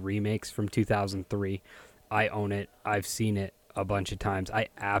movie remakes from 2003. I own it. I've seen it a bunch of times. I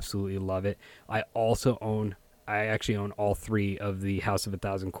absolutely love it. I actually own all three of the House of a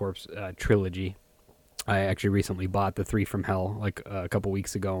Thousand Corpse trilogy. I actually recently bought the 3 from Hell like a couple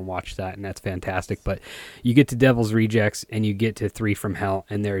weeks ago and watched that, and that's fantastic. But you get to Devil's Rejects and you get to 3 from Hell,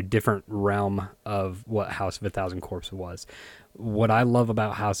 and they're a different realm of what House of a Thousand Corpses was. What I love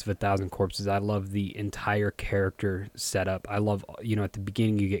about House of a Thousand Corpses, I love the entire character setup. I love, at the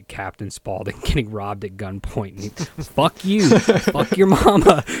beginning you get Captain Spaulding getting robbed at gunpoint. And fuck you, fuck your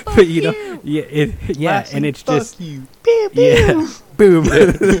mama. But and it's just you. yeah, boom.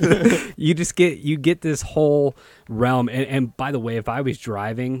 you get this whole realm. And by the way, if I was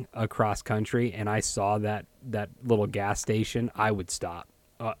driving across country and I saw that little gas station, I would stop.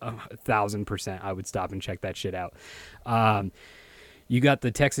 1,000%. I would stop and check that shit out. you got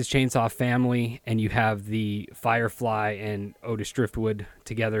the Texas Chainsaw family, and you have the Firefly and Otis Driftwood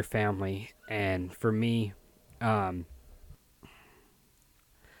together family. And for me, I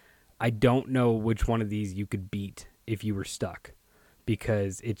don't know which one of these you could beat if you were stuck,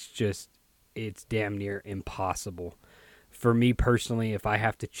 because it's damn near impossible. For me personally, if I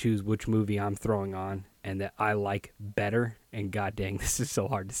have to choose which movie I'm throwing on and that I like better, and god dang, this is so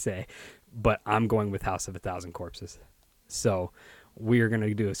hard to say, but I'm going with House of a Thousand Corpses. So we are going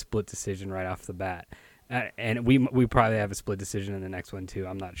to do a split decision right off the bat. And we probably have a split decision in the next one too.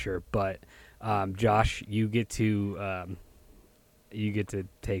 I'm not sure. But Josh, you get to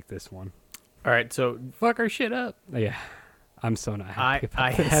take this one. All right, so Fuck our shit up. Yeah. I'm so not happy about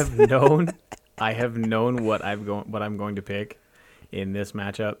I this. have known what I'm going to pick in this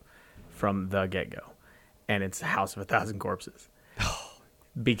matchup from the get-go. And it's House of a Thousand Corpses.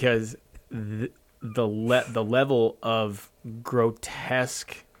 Because the level of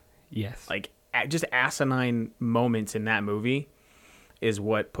grotesque, Yes. like just asinine moments in that movie is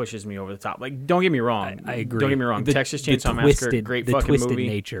what pushes me over the top. Like, don't get me wrong. I agree. Don't get me wrong. The- Texas the Chainsaw Massacre, twisted- great the fucking twisted movie.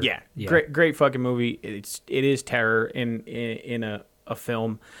 nature. Yeah, Yeah. great fucking movie. It is terror in a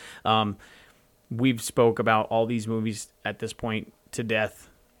film. We've spoke about all these movies at this point to death.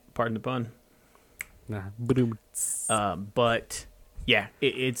 Pardon the pun. Nah. Boom. But yeah,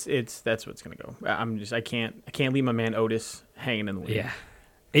 it's that's what's gonna go. I can't leave my man Otis hanging in the wings. Yeah.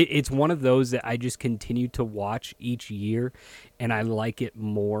 It's one of those that I just continue to watch each year, and I like it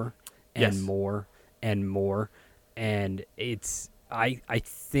more and Yes. more and more. And I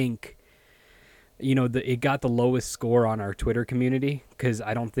think, it got the lowest score on our Twitter community because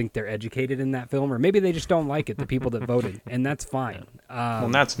I don't think they're educated in that film, or maybe they just don't like it, the people that voted, and that's fine. Well,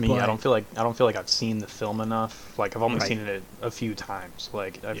 and that's me. but- I don't feel like I've seen the film enough. Like, I've only Right. seen it a few times.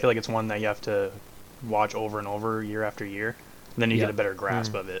 Like, I feel like it's one that you have to watch over and over, year after year, and then you Yeah. get a better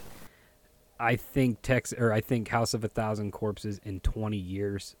grasp of it. I think House of a Thousand Corpses in 20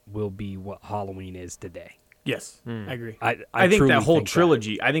 years will be what Halloween is today. Yes, I agree. I I think truly that whole think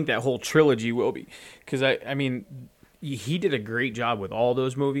trilogy. I think that whole trilogy will be, because I mean, he did a great job with all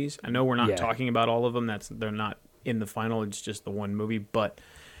those movies. I know we're not Yeah. talking about all of them. They're not in the final. It's just the one movie. But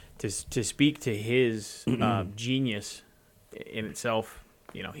to speak to his genius in itself,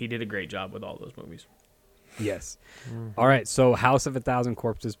 he did a great job with all those movies. Yes. All right. So House of a Thousand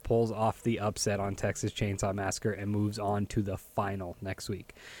Corpses pulls off the upset on Texas Chainsaw Massacre and moves on to the final next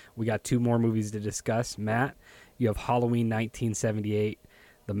week. We got two more movies to discuss. Matt, you have Halloween 1978,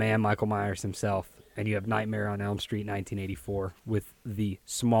 the man Michael Myers himself, and you have Nightmare on Elm Street 1984 with the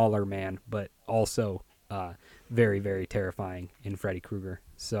smaller man, but also very, very terrifying in Freddy Krueger.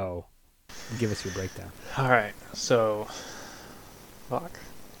 So give us your breakdown. All right, so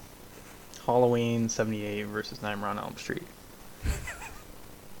Halloween 78 versus Nightmare on Elm Street.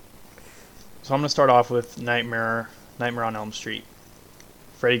 So I'm going to start off with Nightmare on Elm Street.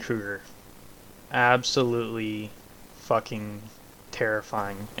 Freddy Krueger. Absolutely fucking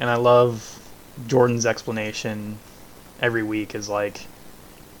terrifying. And I love Jordan's explanation every week is like,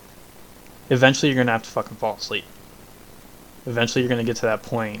 eventually you're going to have to fucking fall asleep. Eventually you're going to get to that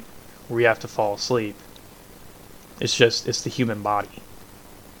point where you have to fall asleep. It's the human body.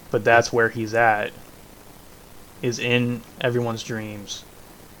 But that's where he's at, is in everyone's dreams.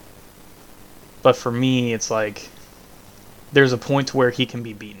 But for me, it's like, there's a point to where he can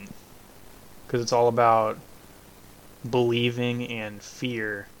be beaten. Because it's all about believing and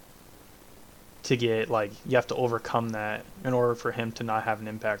fear to get, like, you have to overcome that in order for him to not have an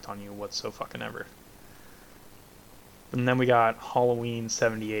impact on you whatsoever. And then we got Halloween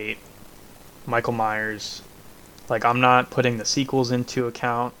 78, Michael Myers. Like, I'm not putting the sequels into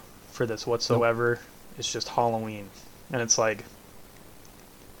account for this whatsoever. Nope. It's just Halloween. And it's like,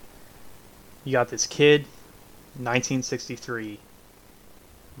 you got this kid, 1963,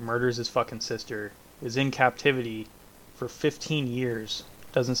 murders his fucking sister, is in captivity for 15 years,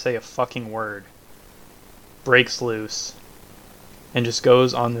 doesn't say a fucking word, breaks loose, and just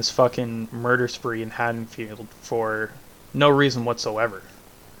goes on this fucking murder spree in Haddonfield for no reason whatsoever.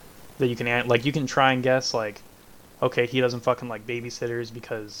 That you can try and guess, like, okay, he doesn't fucking like babysitters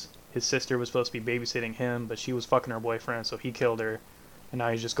because his sister was supposed to be babysitting him, but she was fucking her boyfriend, so he killed her. And now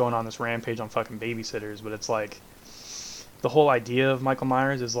he's just going on this rampage on fucking babysitters. But it's like, the whole idea of Michael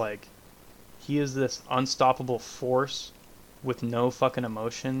Myers is like, he is this unstoppable force with no fucking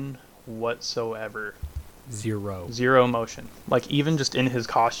emotion whatsoever. Zero emotion. Like, even just in his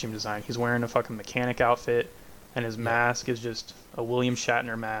costume design, he's wearing a fucking mechanic outfit, and his mask is just a William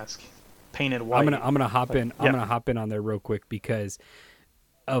Shatner mask. Painted white. I'm gonna hop in. I'm gonna hop in on there real quick because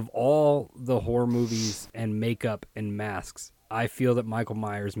of all the horror movies and makeup and masks I feel that Michael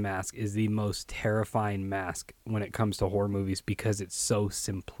Myers' mask is the most terrifying mask when it comes to horror movies because it's so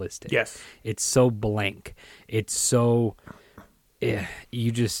simplistic. Yes. It's so blank. It's so...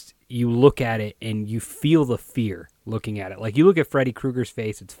 you look at it and you feel the fear looking at it. Like, you look at Freddy Krueger's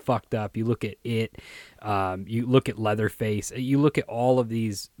face, it's fucked up. You look at it, you look at Leatherface, you look at all of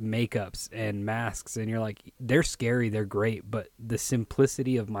these makeups and masks, and you're like, they're scary, they're great, but the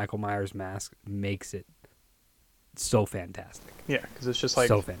simplicity of Michael Myers' mask makes it so fantastic. Yeah, because it's just like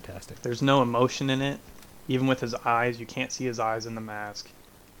so fantastic. There's no emotion in it. Even with his eyes, you can't see his eyes in the mask.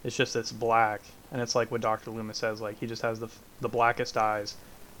 It's just it's black, and it's like what Dr. Loomis says. Like, he just has the blackest eyes.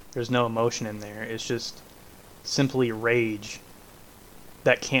 There's no emotion in there. It's just simply rage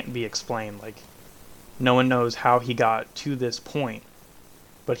that can't be explained. Like, no one knows how he got to this point,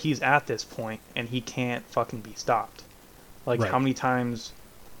 but he's at this point, and he can't fucking be stopped. Like, Right. How many times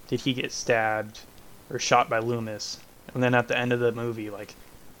did he get stabbed or shot by Loomis? And then at the end of the movie, like,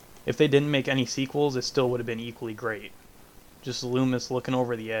 if they didn't make any sequels, it still would have been equally great. Just Loomis looking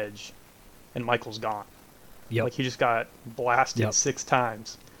over the edge, and Michael's gone. Yep. Like, he just got blasted 6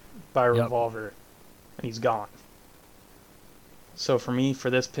 times by a revolver, and he's gone. So for me, for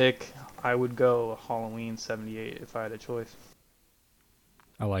this pick, I would go Halloween 78 if I had a choice.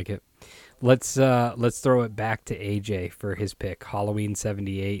 I like it. Let's throw it back to AJ for his pick, Halloween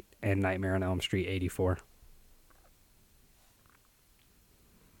 78 and Nightmare on Elm Street 84.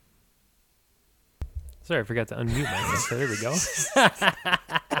 Sorry, I forgot to unmute myself. There we go.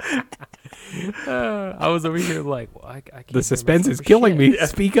 I was over here like, well, I can't. The suspense is killing me.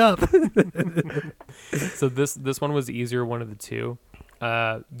 Speak up. So this one was the easier one of the two.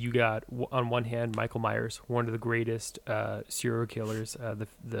 You got on one hand Michael Myers, one of the greatest serial killers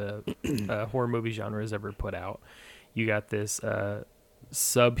the horror movie genre has ever put out. You got this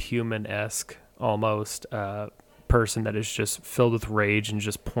subhuman-esque almost person that is just filled with rage and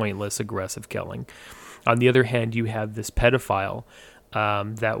just pointless aggressive killing. On the other hand, you have this pedophile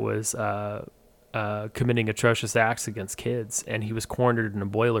that was committing atrocious acts against kids, and he was cornered in a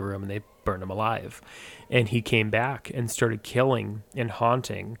boiler room and they burned him alive. And he came back and started killing and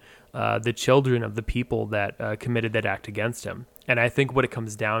haunting the children of the people that committed that act against him. And I think what it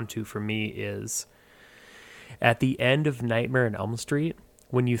comes down to for me is at the end of Nightmare on Elm Street,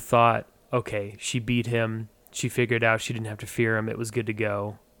 when you thought, okay, she beat him, she figured out she didn't have to fear him, it was good to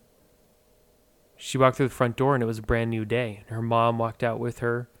go. She walked through the front door and it was a brand new day. Her mom walked out with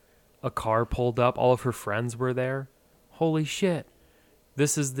her. A car pulled up. All of her friends were there. Holy shit.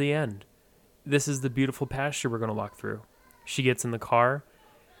 This is the end. This is the beautiful pasture we're going to walk through. She gets in the car.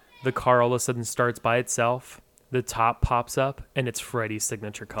 The car all of a sudden starts by itself. The top pops up and it's Freddy's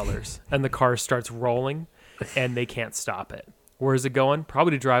signature colors. And the car starts rolling and they can't stop it. Where is it going?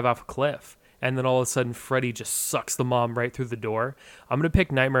 Probably to drive off a cliff. And then all of a sudden, Freddy just sucks the mom right through the door. I'm going to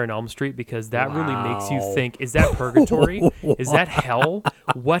pick Nightmare on Elm Street because that really makes you think, is that purgatory? Is that hell?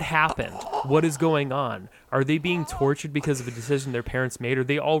 What happened? What is going on? Are they being tortured because of a decision their parents made? Are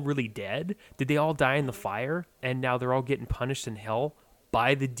they all really dead? Did they all die in the fire? And now they're all getting punished in hell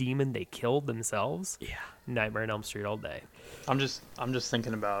by the demon they killed themselves? Yeah. Nightmare on Elm Street all day. I'm just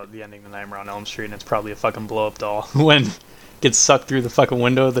thinking about the ending of Nightmare on Elm Street, and it's probably a fucking blow-up doll when gets sucked through the fucking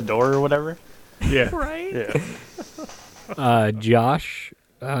window of the door or whatever. Yeah. Right? Yeah. Josh,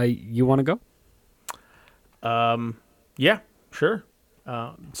 you want to go? Yeah, sure.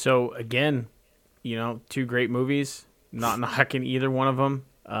 So again, two great movies. Not knocking either one of them.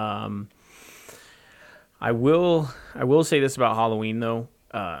 I will say this about Halloween though.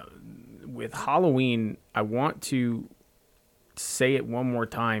 With Halloween, I want to say it one more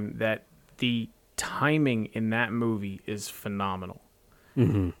time that the timing in that movie is phenomenal.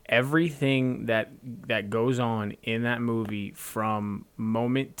 Mm-hmm. Everything that goes on in that movie from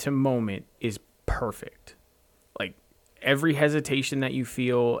moment to moment is perfect. Like every hesitation that you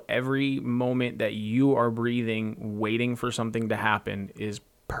feel, every moment that you are breathing, waiting for something to happen is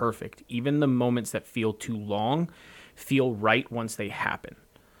perfect. Even the moments that feel too long feel right once they happen.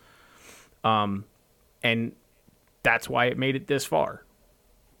 And that's why it made it this far.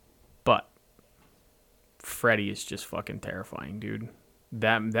 But Freddy is just fucking terrifying, dude.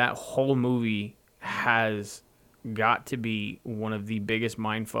 That whole movie has got to be one of the biggest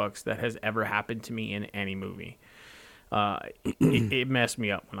mindfucks that has ever happened to me in any movie. It messed me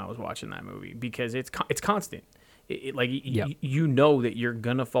up when I was watching that movie because it's constant. You know that you're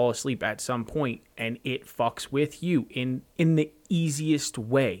gonna fall asleep at some point, and it fucks with you in the easiest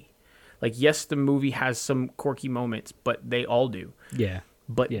way. Like, yes, the movie has some quirky moments, but they all do. Yeah.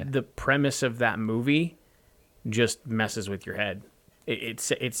 But the premise of that movie just messes with your head. It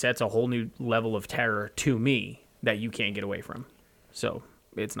sets a whole new level of terror to me that you can't get away from. So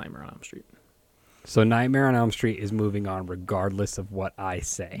it's Nightmare on Elm Street. So Nightmare on Elm Street is moving on regardless of what I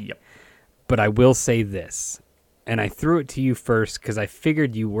say. Yep. But I will say this, and I threw it to you first because I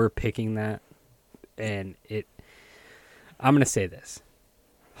figured you were picking that, and I'm going to say this.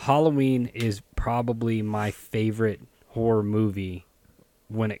 Halloween is probably my favorite horror movie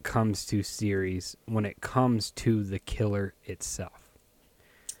when it comes to series, when it comes to the killer itself.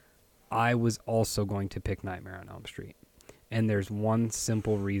 I was also going to pick Nightmare on Elm Street, and there's one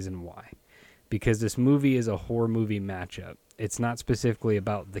simple reason why. Because this movie is a horror movie matchup. It's not specifically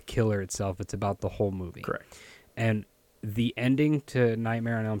about the killer itself. It's about the whole movie. Correct. And the ending to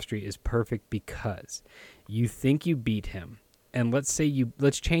Nightmare on Elm Street is perfect because you think you beat him. And let's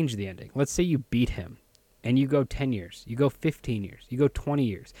change the ending. Let's say you beat him and you go 10 years. You go 15 years. You go 20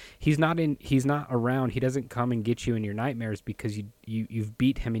 years. He's not around. He doesn't come and get you in your nightmares because you've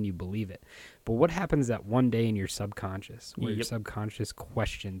beat him and you believe it. But what happens that one day in your subconscious where your subconscious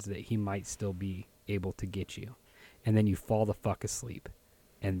questions that he might still be able to get you, and then you fall the fuck asleep,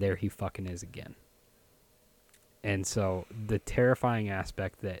 and there he fucking is again. And so the terrifying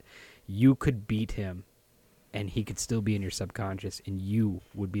aspect that you could beat him and he could still be in your subconscious and you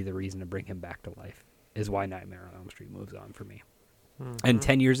would be the reason to bring him back to life is why Nightmare on Elm Street moves on for me. Mm-hmm. And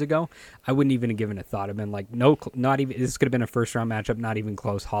 10 years ago, I wouldn't even have given a thought. I've been like, no, not even, this could have been a first round matchup, not even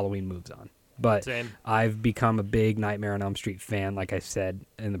close. Halloween moves on. But Same. I've become a big Nightmare on Elm Street fan, like I said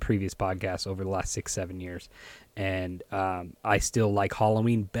in the previous podcast, over the last 6-7 years. And I still like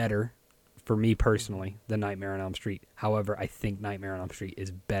Halloween better, for me personally, than Nightmare on Elm Street. However, I think Nightmare on Elm Street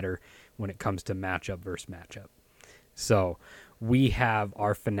is better when it comes to matchup versus matchup. So we have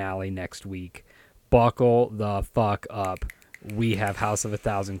our finale next week. Buckle the fuck up. We have House of a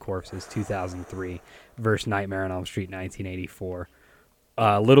Thousand Corpses 2003 versus Nightmare on Elm Street 1984.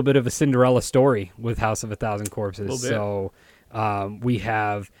 A little bit of a Cinderella story with House of a Thousand Corpses. So we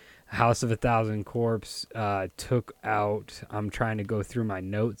have House of a Thousand Corpse took out, I'm trying to go through my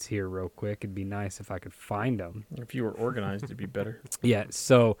notes here real quick. It'd be nice if I could find them. If you were organized, it'd be better. Yeah,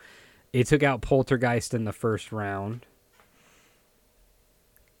 so it took out Poltergeist in the first round.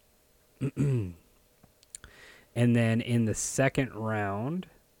 And then in the second round,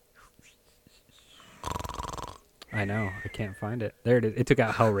 I know, I can't find it. There it is. It took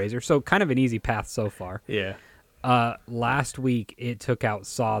out Hellraiser. So kind of an easy path so far. Yeah. Last week it took out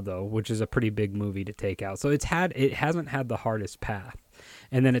Saw though, which is a pretty big movie to take out. So it hasn't had the hardest path.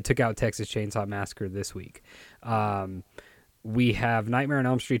 And then it took out Texas Chainsaw Massacre this week. We have Nightmare on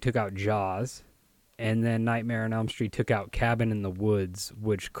Elm Street took out Jaws, and then Nightmare on Elm Street took out Cabin in the Woods,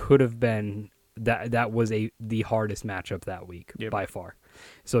 which could have been that was the hardest matchup that week by far.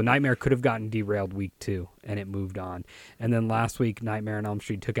 So Nightmare could have gotten derailed week 2, and it moved on. And then last week, Nightmare on Elm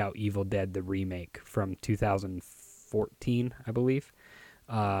Street took out Evil Dead, the remake from 2014, I believe.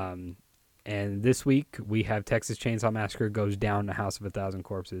 And this week, we have Texas Chainsaw Massacre goes down to House of a Thousand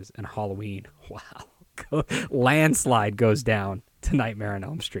Corpses, and Halloween, wow, landslide goes down to Nightmare on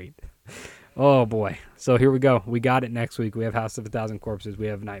Elm Street. Oh, boy. So here we go. We got it next week. We have House of a Thousand Corpses. We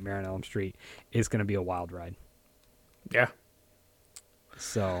have Nightmare on Elm Street. It's going to be a wild ride. Yeah.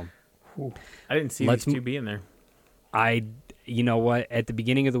 So I didn't see these two being there. You know what? At the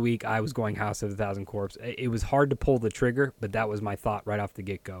beginning of the week, I was going House of a Thousand Corpses. It was hard to pull the trigger, but that was my thought right off the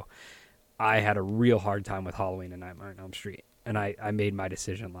get-go. I had a real hard time with Halloween and Nightmare on Elm Street, and I made my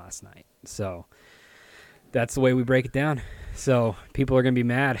decision last night. So that's the way we break it down. So people are going to be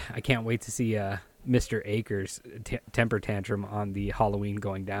mad. I can't wait to see Mr. Akers' temper tantrum on the Halloween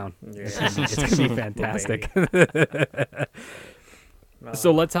going down. Yeah. It's going to be fantastic.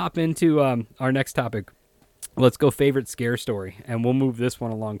 So let's hop into our next topic. Let's go favorite scare story, and we'll move this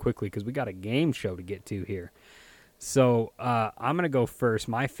one along quickly because we got a game show to get to here. So I'm going to go first.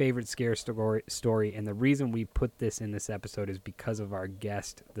 My favorite scare story, and the reason we put this in this episode is because of our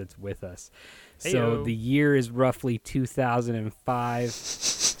guest that's with us. Hey-o. So the year is roughly 2005.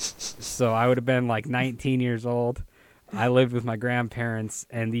 So I would have been like 19 years old. I lived with my grandparents,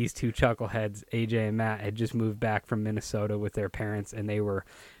 and these two chuckleheads, AJ and Matt, had just moved back from Minnesota with their parents, and they were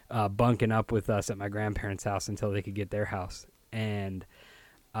bunking up with us at my grandparents' house until they could get their house. And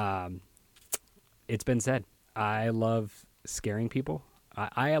it's been said, I love scaring people.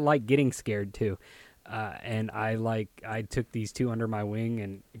 I like getting scared too. And I took these two under my wing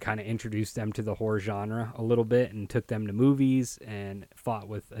and kind of introduced them to the horror genre a little bit and took them to movies and fought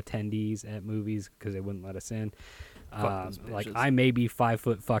with attendees at movies because they wouldn't let us in. Like I may be 5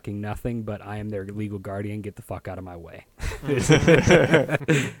 foot fucking nothing, but I am their legal guardian. Get the fuck out of my way.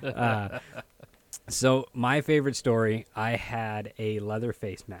 So my favorite story, I had a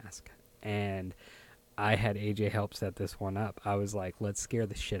Leatherface mask, and I had AJ help set this one up. I was like, let's scare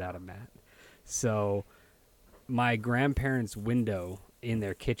the shit out of Matt. So my grandparents' window in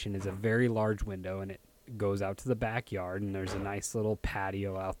their kitchen is a very large window, and it goes out to the backyard, and there's a nice little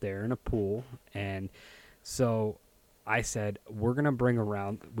patio out there and a pool. And so I said, we're going to bring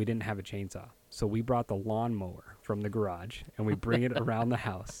around, we didn't have a chainsaw, so we brought the lawnmower from the garage, and we bring it around the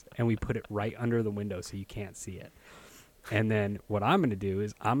house, and we put it right under the window so you can't see it. And then what I'm going to do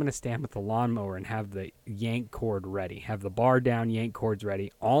is I'm going to stand with the lawnmower and have the yank cord ready, have the bar down, yank cords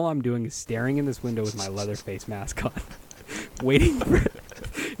ready. All I'm doing is staring in this window with my Leatherface mask on, waiting for,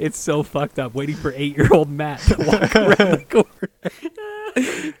 it's so fucked up, waiting for 8-year-old Matt to walk around the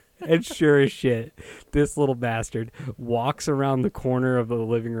corner. And sure as shit, this little bastard walks around the corner of the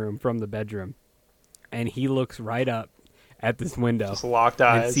living room from the bedroom, and he looks right up at this window. Just locked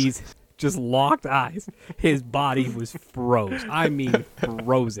eyes. And sees just locked eyes. His body was froze. I mean,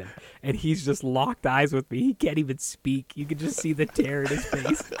 frozen. And he's just locked eyes with me. He can't even speak. You can just see the tear in his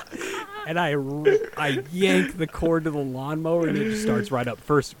face. And I yank the cord to the lawnmower, and it just starts right up.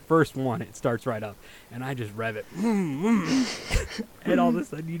 First one, it starts right up. And I just rev it. And all of a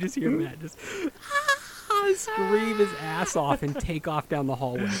sudden, you just hear Matt just scream his ass off and take off down the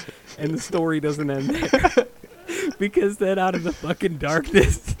hallway. And the story doesn't end there. Because then out of the fucking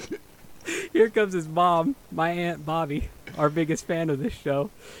darkness, here comes his mom, my Aunt Bobby, our biggest fan of this show.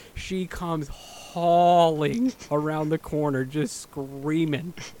 She comes hauling around the corner, just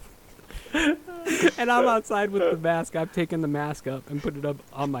screaming. And I'm outside with the mask. I've taken the mask up and put it up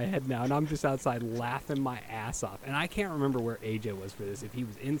on my head now, and I'm just outside laughing my ass off. And I can't remember where AJ was for this, if he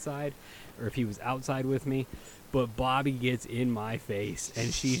was inside or if he was outside with me. But Bobby gets in my face,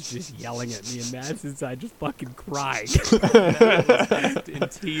 and she's just yelling at me, and Matt's inside just fucking crying. In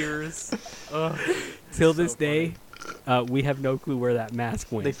tears. Till this day, we have no clue where that mask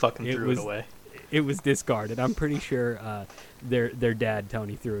went. They fucking threw it away. It was discarded. I'm pretty sure their dad,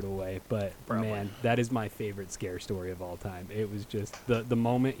 Tony, threw it away. But, Probably. man, that is my favorite scare story of all time. It was just the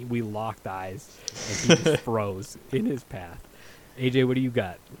moment we locked eyes, and he just froze in his path. AJ, what do you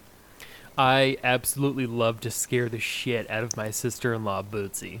got? I absolutely love to scare the shit out of my sister-in-law,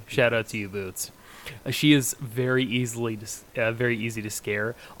 Bootsy. Shout out to you, Boots. She is very easy to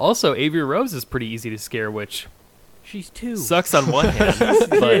scare. Also, Avery Rose is pretty easy to scare, which She's 2. sucks on one hand,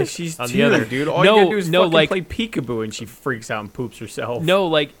 but Yeah, she's on 2, the other, dude. All you gotta do is fucking like, play peekaboo, and she freaks out and poops herself. no,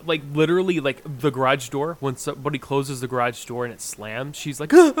 like literally, like the garage door. When somebody closes the garage door and it slams, she's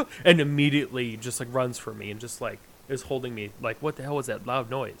like, "Ah!" and immediately just like runs for me and just like is holding me. Like, what the hell was that loud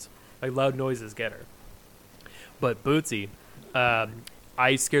noise? Like, loud noises get her. But Bootsy,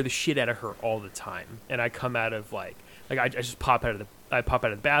 I scare the shit out of her all the time, and I come out of like I just pop out of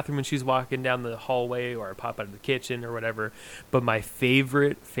the bathroom when she's walking down the hallway, or I pop out of the kitchen or whatever. But my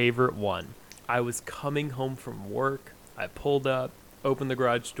favorite one, I was coming home from work. I pulled up, opened the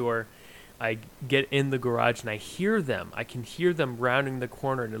garage door. I get in the garage, and I hear them. I can hear them rounding the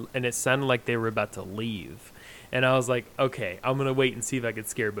corner, and it sounded like they were about to leave. And I was like, okay, I'm going to wait and see if I can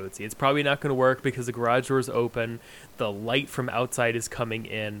scare Bootsy. It's probably not going to work because the garage door is open. The light from outside is coming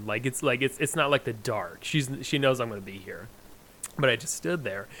in. It's not like the dark. She knows I'm going to be here. But I just stood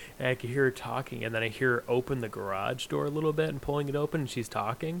there, and I could hear her talking, and then I hear her open the garage door a little bit and pulling it open, and she's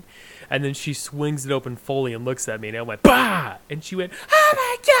talking. And then she swings it open fully and looks at me, and I went, bah! And she went, oh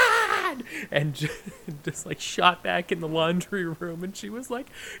my God! And just like shot back in the laundry room, and she was like,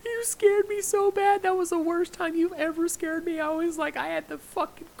 you scared me so bad. That was the worst time you've ever scared me. I was like, I had the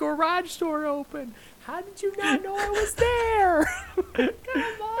fucking garage door open. How did you not know I was there?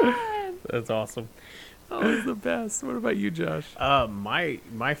 Come on. That's awesome. That was the best. What about you, Josh?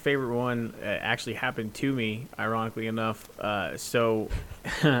 My favorite one actually happened to me, ironically enough. So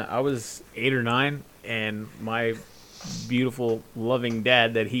I was 8 or 9, and my beautiful, loving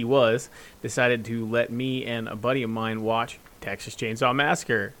dad that he was decided to let me and a buddy of mine watch Texas Chainsaw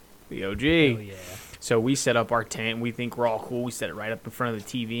Massacre, the OG. Oh, yeah. So we set up our tent. We think we're all cool. We set it right up in front of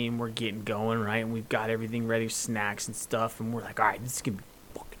the TV, and we're getting going, right? And we've got everything ready, snacks and stuff. And we're like, all right, this is going to be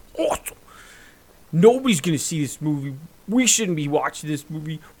fucking awesome. Nobody's going to see this movie. We shouldn't be watching this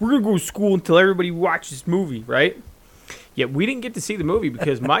movie. We're going to go to school until everybody watches this movie, right? Yet we didn't get to see the movie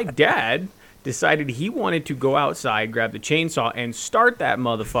because my dad decided he wanted to go outside, grab the chainsaw, and start that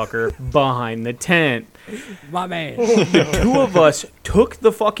motherfucker behind the tent. My man. The two of us took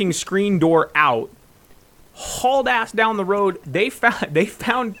the fucking screen door out, hauled ass down the road. They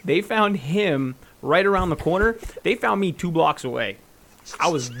found him right around the corner. They found me 2 blocks away. I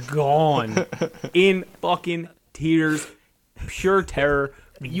was gone in fucking tears, pure terror,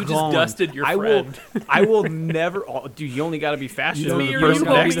 You gone. just dusted your friend. I will never. Oh, dude, you only got to be faster than Me the or person you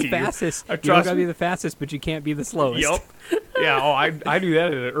gotta next be to the you. fastest. You don't Trust gotta me. be the fastest, but you can't be the slowest. Yep. Yeah. Oh, I knew that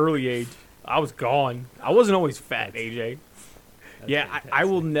at an early age. I was gone. I wasn't always fat, AJ. Yeah, I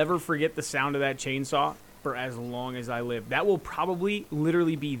will never forget the sound of that chainsaw for as long as I live. That will probably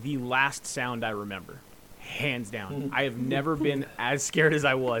literally be the last sound I remember. Hands down. I have never been as scared as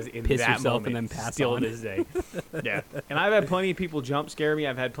I was in Piss that yourself moment. and then pass still on. to this day. Yeah. And I've had plenty of people jump scare me.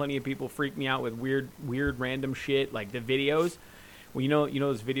 I've had plenty of people freak me out with weird random shit, like the videos. Well, you know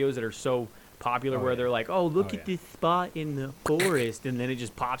those videos that are so popular where they're like, "Oh, look at this spot in the forest," and then it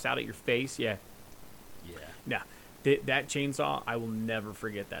just pops out at your face. Yeah. Yeah. Nah. That chainsaw, I will never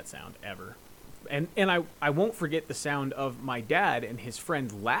forget that sound ever. And I won't forget the sound of my dad and his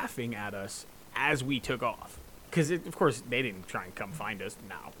friends laughing at us as we took off. Because, of course, they didn't try and come find us.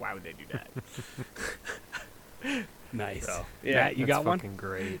 No, why would they do that? Nice. So, Matt, you got one? Fucking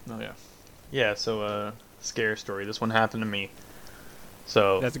great. Oh yeah. Yeah. So scare story. This one happened to me.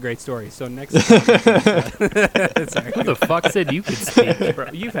 So That's a great story. So next time, sorry. Who the fuck said you could speak? Bro,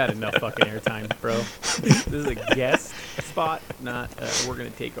 you've had enough fucking airtime, bro. This is a guest spot, not we're going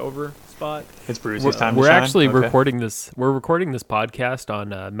to take over spot. it's Bruce's time. We're to shine? actually Okay. recording this. We're recording this podcast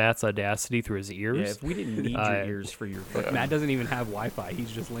on Matt's Audacity through his ears. Yeah, if we didn't need your ears for your fucking... Matt doesn't even have Wi-Fi.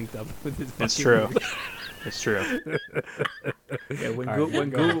 He's just linked up with his. It's fucking- true. It's true. Yeah, when, All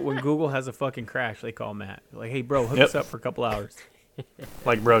right, when Google has a fucking crash, they call Matt. Like, hey, bro, hook Yep. us up for a couple hours.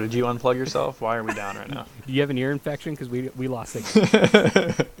 Like, bro, did you unplug yourself? Why are we down right now? Do you have an ear infection? Because we lost signal.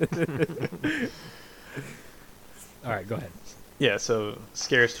 All right, go ahead. Yeah, so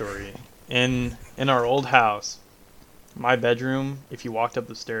scare story. In our old house, my bedroom, if you walked up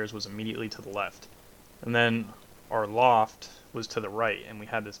the stairs, was immediately to the left. And then our loft was to the right, and we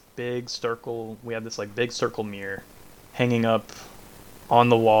had this big circle mirror hanging up on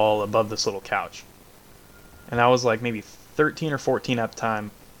the wall above this little couch. And I was like maybe 13 or 14 at the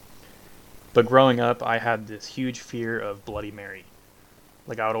time. But growing up, I had this huge fear of Bloody Mary.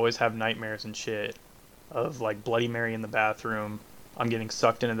 Like, I would always have nightmares and shit of, like, Bloody Mary in the bathroom. I'm getting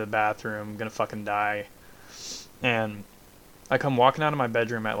sucked into the bathroom. I'm gonna fucking die. And I come walking out of my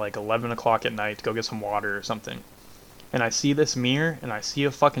bedroom at, like, 11 o'clock at night to go get some water or something. And I see this mirror, and I see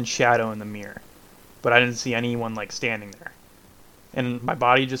a fucking shadow in the mirror. But I didn't see anyone, like, standing there. And my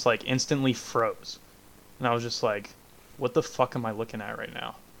body just, like, instantly froze. And I was just like, what the fuck am I looking at right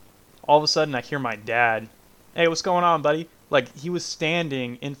now? All of a sudden, I hear my dad, "Hey, what's going on, buddy?" Like, he was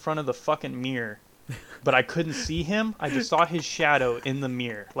standing in front of the fucking mirror, but I couldn't see him. I just saw his shadow in the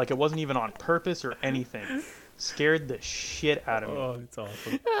mirror. Like, it wasn't even on purpose or anything. Scared the shit out of me. Oh, it's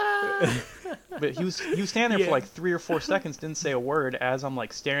awesome. But he was standing there for like 3 or 4 seconds, didn't say a word as I'm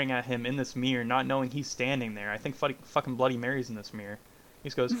like staring at him in this mirror, not knowing he's standing there. I think fucking Bloody Mary's in this mirror. He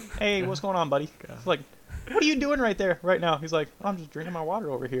just goes, "Hey, what's going on, buddy?" It's like, "What are you doing right there, right now?" He's like, "I'm just drinking my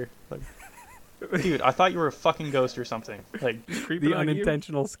water over here." Like, dude, I thought you were a fucking ghost or something. Like, just creeping The on you.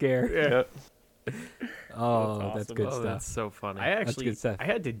 unintentional scare. Yeah. Oh, that's awesome. good Oh, stuff. that's so funny. I actually good stuff. I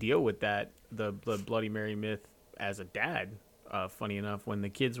had to deal with that the Bloody Mary myth as a dad. Funny enough, when the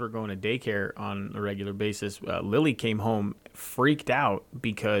kids were going to daycare on a regular basis, Lily came home freaked out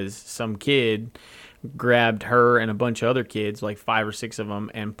because some kid grabbed her and a bunch of other kids, like 5 or 6 of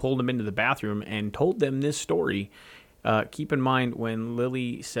them, and pulled them into the bathroom and told them this story. Keep in mind, when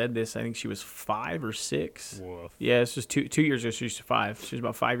Lily said this, I think she was 5 or 6. Woof. Yeah, this was 2 years ago. She was 5. She was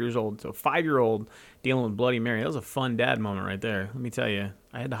about 5 years old. So 5-year-old dealing with Bloody Mary. That was a fun dad moment right there. Let me tell you.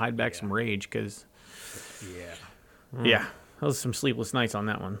 I had to hide back some rage because, yeah, that was some sleepless nights on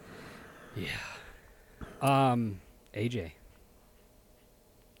that one. AJ,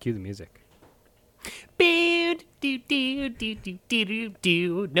 cue the music.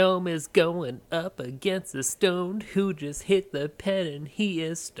 Gnome is going up against a stoned who just hit the pen and he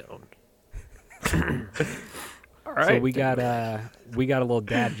is stoned. All right. So we got a little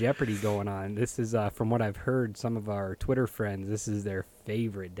Dad Jeopardy going on. This is from what I've heard, some of our Twitter friends, this is their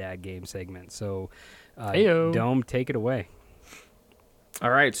favorite dad game segment. So, Heyo. Dome, take it away. All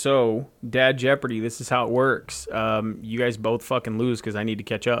right, so Dad Jeopardy, this is how it works. You guys both fucking lose because I need to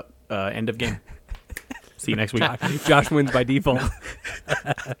catch up. End of game. See you next week. Josh wins by default.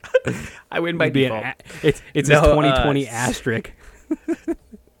 I win by It'd be default. It's his No, 2020 asterisk.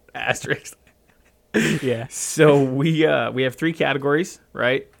 Asterisk. Yeah. So we have 3 categories,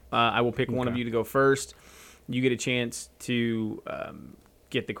 right? I will pick one of you to go first. You get a chance to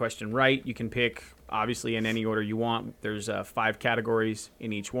get the question right. You can pick, obviously, in any order you want. There's 5 categories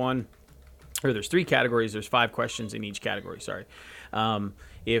in each one. Or there's 3 categories. There's 5 questions in each category, sorry.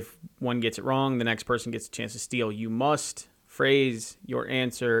 If one gets it wrong, the next person gets a chance to steal. You must, phrase your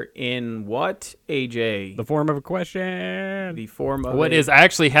answer in what, AJ? The form of a question. The form of What is? I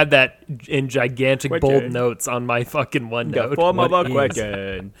actually had that in gigantic bold notes on my fucking OneNote. The form of What a is?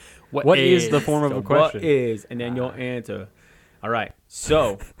 question. What is the form of a question? What is, and then your answer. All right.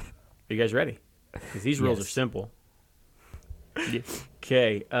 So, are you guys ready? Because these rules are simple.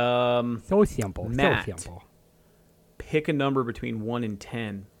 Okay. So simple. Matt. So simple. Pick a number between 1 and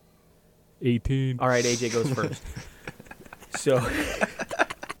 10. 18. All right, AJ goes first. So,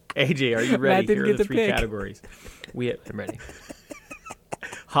 AJ, are you ready? Matt didn't Here are get the to 3 pick. categories. I'm ready.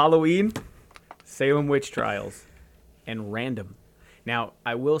 Halloween, Salem Witch Trials, and random. Now,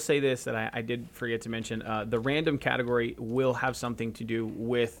 I will say this that I did forget to mention. The random category will have something to do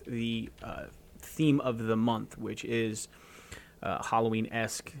with the theme of the month, which is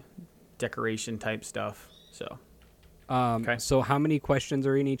Halloween-esque decoration type stuff. So, okay. So how many questions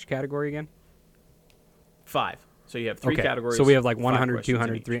are in each category again? 5. So you have 3 categories. So we have like 5 100, questions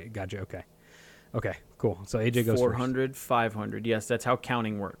 200, in 3. Gotcha. Okay. Okay, cool. So AJ goes 400, 500. Yes, that's how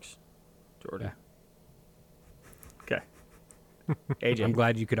counting works, Jordan. Okay. AJ. first. I'm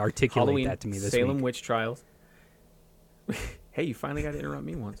glad you could articulate Halloween, that to me this Salem week. Witch Trials. Hey, you finally got to interrupt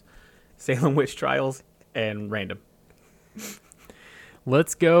me once. Salem Witch Trials and random.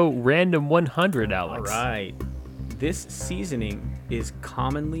 Let's go random 100, Alex. All right. This seasoning is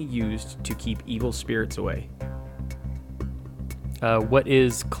commonly used to keep evil spirits away. What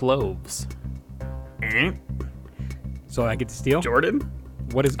is cloves? So I get to steal? Jordan?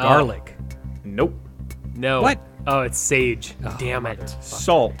 What is garlic? Nope. No. What? Oh, it's sage. Oh, Damn it.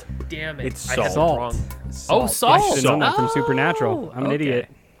 Salt. Damn it. It's I had it salt. wrong. Salt. Oh, salt. I should have known that from Oh, Supernatural. I'm an okay. idiot.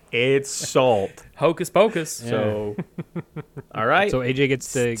 It's salt. Hocus pocus. So, all right. So AJ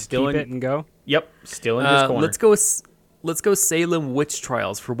gets to Still keep in- it and go? Yep. Still in his corner. Let's go Salem Witch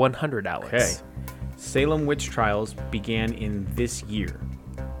Trials for 100, Alex. Okay. Salem Witch Trials began in this year.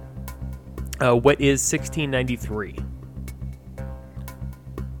 What is 1693?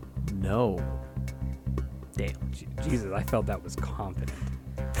 No. Damn. Jesus, I felt that was confident.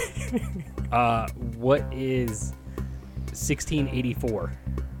 What is 1684?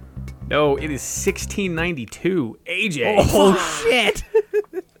 No, it is 1692. AJ. Oh, shit!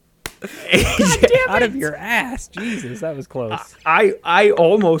 AJ. Out of your ass. Jesus, that was close. I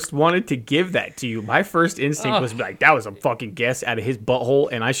almost wanted to give that to you. My first instinct was like, that was a fucking guess out of his butthole,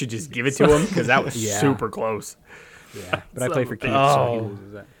 and I should just give it to him because that was Yeah. super close. Yeah, but I play for keeps, bitch. so he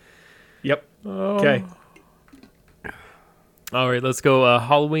loses that. Yep. Okay. All right, let's go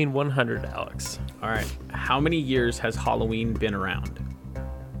Halloween 100, Alex. All right. How many years has Halloween been around?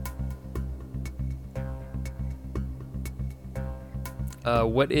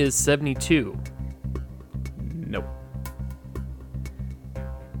 What is 72? Nope.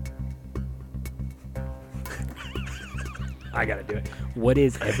 I gotta do it. What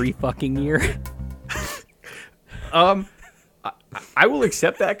is every fucking year? I will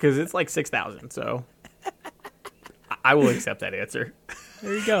accept that because it's like 6,000. So I will accept that answer.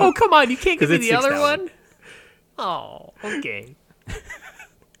 There you go. Oh, come on. You can't give me 'Cause the it's other 6,000. one? Oh, okay.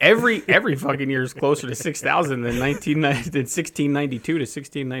 Every fucking year is closer to 6,000 than 1692 to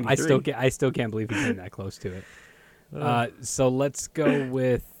 1693. I still can't believe he came that close to it. So let's go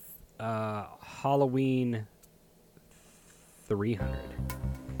with Halloween 300.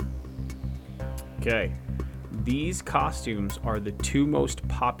 Okay. These costumes are the 2 most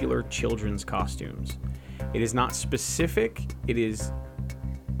popular children's costumes. It is not specific, it is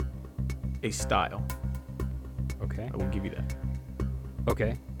a style. Okay. I will give you that.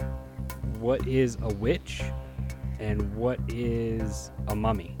 Okay. What is a witch and what is a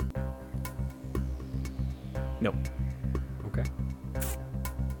mummy? No. Okay.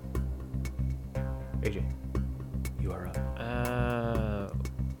 AJ, you are up.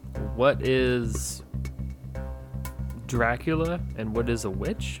 What is Dracula and what is a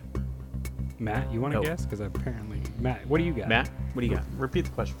witch? Matt, you want to No. guess? Because apparently, Matt, what do you got? Matt, what do you got? Repeat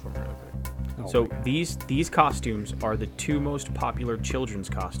the question for me real quick. Oh, So my God. these costumes are the 2 most popular children's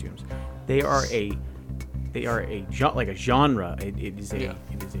costumes. They are a like a genre. It's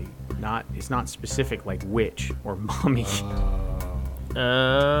not specific like witch or mummy.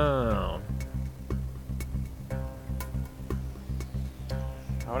 Oh.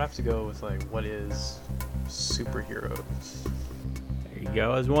 I would have to go with like what is superheroes. There you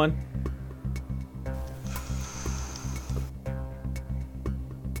go as one.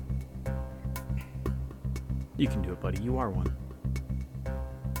 You can do it, buddy. You are one.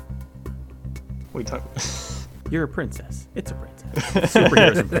 Wait, talk. You're a princess. It's a princess.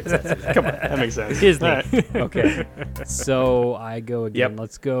 Superheroes and princesses. Come on. That makes sense. Disney. All right. Okay. So I go again. Yep.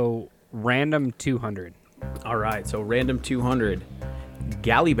 Let's go random 200. All right, so random 200.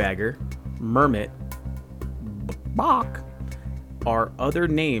 Gallybagger, Mermit, Bach are other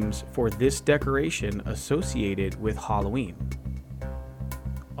names for this decoration associated with Halloween.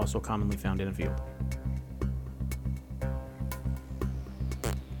 Also commonly found in a field.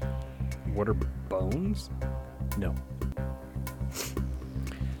 What are bones? No.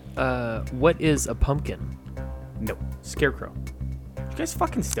 What is a pumpkin? No. Scarecrow. Did you guys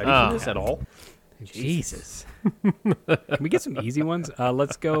fucking study for this at all? Jesus. Can we get some easy ones?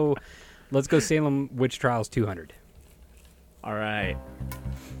 Let's go Salem Witch Trials 200. All right.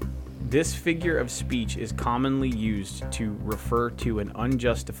 This figure of speech is commonly used to refer to an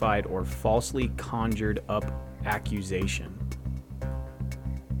unjustified or falsely conjured up accusation.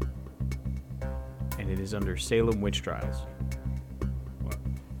 And it is under Salem Witch Trials.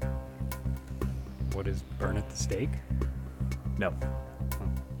 What is burn at the stake? No.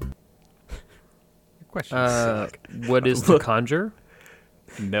 Your questions suck. What is the conjure?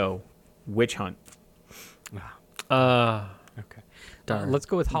 No. Witch hunt. Okay. Darn. Let's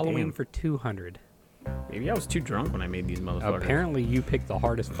go with Halloween Damn. for 200. Maybe I was too drunk when I made these motherfuckers. Apparently, you picked the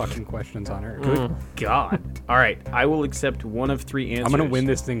hardest fucking questions on earth. Good God. All right. I will accept one of 3 answers. I'm gonna win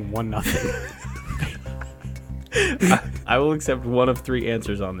this thing 1-0. I will accept one of 3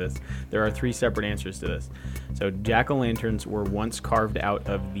 answers on this. There are 3 separate answers to this. So, jack-o'-lanterns were once carved out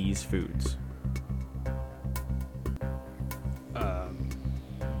of these foods.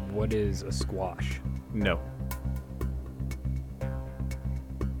 What is a squash? No.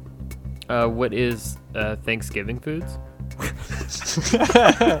 What is Thanksgiving foods?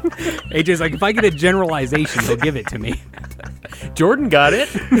 AJ's like, if I get a generalization, they'll give it to me. Jordan got it.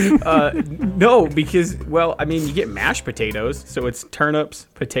 No, because, well, I mean, you get mashed potatoes, so it's turnips,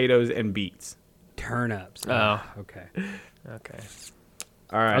 potatoes, and beets. Turnips. Oh. Okay. Okay.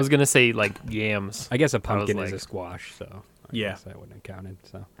 All right. I was gonna say like yams. I guess a pumpkin is like- a squash, so I Yeah. guess that wouldn't have counted.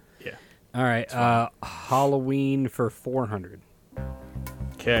 So Yeah. all right. Halloween for 400.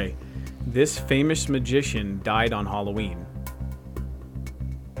 Okay. This famous magician died on Halloween.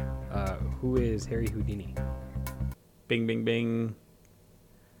 Who is Harry Houdini? Bing, bing, bing.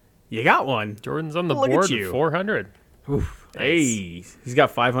 You got one. Jordan's on the Look at board you. with 400. Oof. Hey, he's got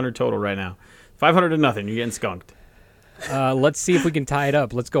 500 total right now. 500 to nothing. You're getting skunked. Let's see if we can tie it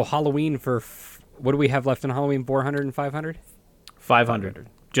up. Let's go Halloween for what do we have left in Halloween? 400 and 500? 500.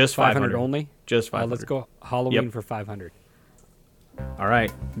 Just 500 only? Just 500. Let's go Halloween Yep. for 500. All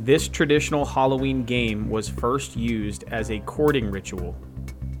right. This traditional Halloween game was first used as a courting ritual.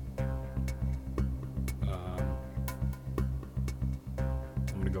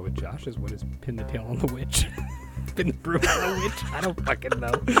 I'm going to go with Josh's. What is pin the tail on the witch? Pin the broom on the witch? I don't fucking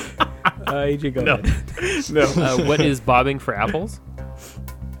know. AJ, go ahead. No. What is bobbing for apples?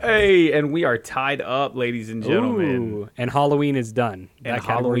 Hey, and we are tied up, ladies and gentlemen. Ooh, and Halloween is done. And That category's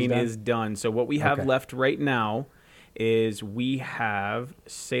Halloween done? is done. So what we have Okay. left right now is we have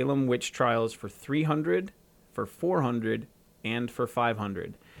Salem Witch Trials for 300, for 400, and for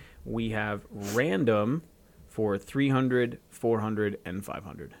 500. We have random for 300, 400, and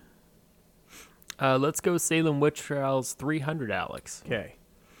 500. Let's go Salem Witch Trials 300, Alex. Okay.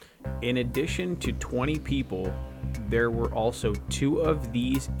 In addition to 20 people, there were also 2 of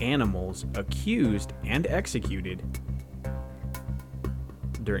these animals accused and executed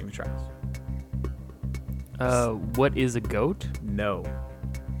during the trials. What is a goat? No.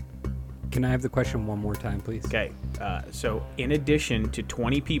 Can I have the question one more time, please? Okay, so in addition to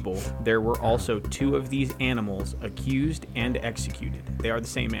 20 people, there were also 2 of these animals accused and executed. They are the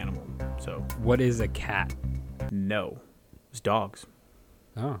same animal, so What is a cat? no. It's dogs,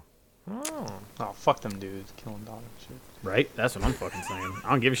 Oh. Oh, fuck them dudes killing dogs and shit. right? That's what I'm fucking saying.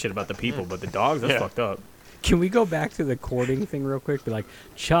 I don't give a shit about the people, but the dogs, that's Yeah. fucked up. Can we go back to the courting thing real quick? Be like,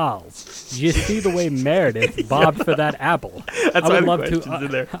 Charles, did you see the way Meredith bobbed for that apple? That's I would why love the to. question's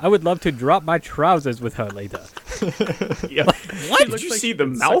in there. I would love to drop my trousers with her later. Yeah. What? Did you see the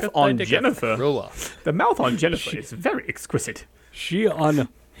mouth on Jennifer? The mouth on Jennifer is very exquisite. She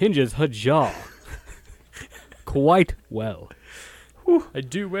unhinges her jaw quite well. I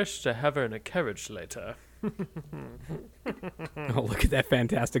do wish to have her in a carriage later. Oh, look at that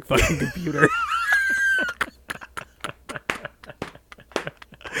fantastic fucking computer.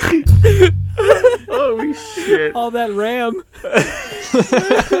 Holy shit. All that RAM.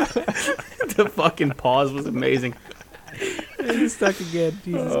 The fucking pause was amazing. He's stuck again.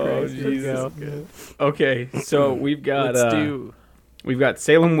 Jesus Christ. Here we Jesus. go. Okay, so we've got we've got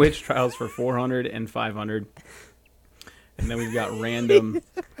Salem Witch Trials for 400 and 500. And then we've got random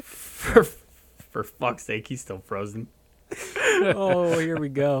for fuck's sake, he's still frozen. Oh, here we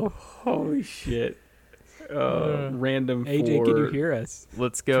go. Holy shit. Random AJ, for can you hear us?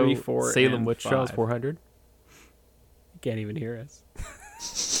 Let's go 3, 4, Salem and Witch Trials 5. 400. You can't even hear us.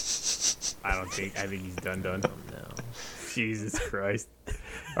 I think he's done. Oh, no. Jesus Christ.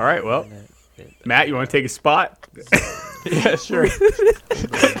 All right, well, Matt, you want to take a spot? Yeah, sure.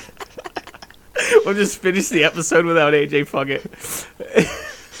 We'll just finish the episode without AJ. Fuck it.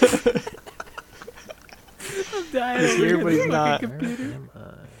 I'm dying He's here, but he's not.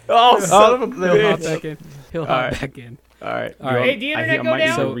 Oh, son of a He'll hop bitch. back in. He'll hop right. back in. All right. All right. Hey, the internet I go might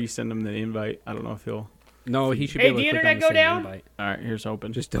down? need to resend him the invite. I don't know if he'll. No, he should Hey, be able the to click internet on the go same down? invite. All right, here's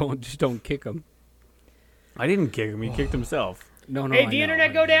hoping. Just don't kick him. I didn't kick him. He kicked himself. No. Hey, I the know, internet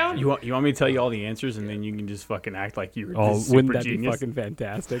I go know. down? You want me to tell you all the answers and then you can just fucking act like you're Oh, this wouldn't super that genius? be fucking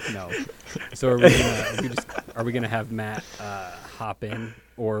fantastic? No. So are we gonna have Matt hop in,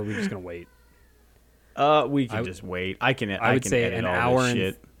 or are we just gonna wait? We can just wait. I would can say edit an all hour this and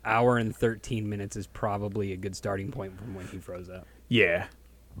shit. hour and 13 minutes is probably a good starting point from when he froze up. Yeah.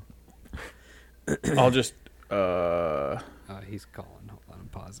 I'll just He's calling. Hold on,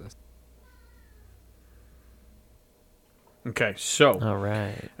 pause this. Okay, so All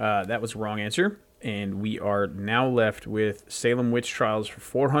right. that was the wrong answer, and we are now left with Salem Witch Trials for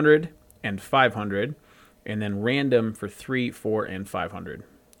 400 and 500, and then random for 3, 4, and 500.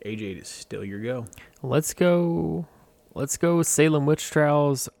 AJ, it is still your go. Let's go Salem Witch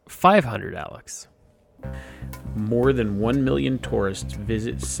Trials 500, Alex. More than 1 million tourists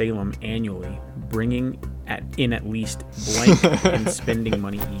visit Salem annually, bringing in at least blank in spending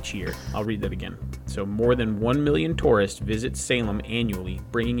money each year. I'll read that again. So more than 1 million tourists visit Salem annually,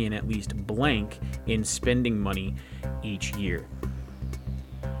 bringing in at least blank in spending money each year.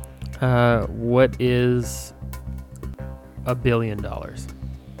 What is $1 billion?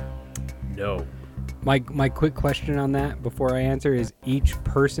 No. My quick question on that before I answer is each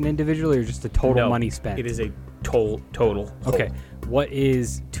person individually or just the total No, money spent? It is a total. Okay. What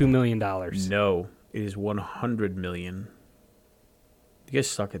is $2 million? No, it is 100 million. You guys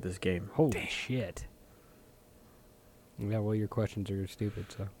suck at this game. Holy shit. Yeah, well, your questions are stupid,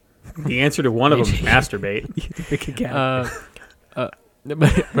 so. The answer to one of them is masturbate. Pick a cat. Oh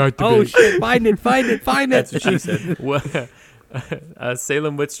Oh, shit. Find it. That's what she said. What?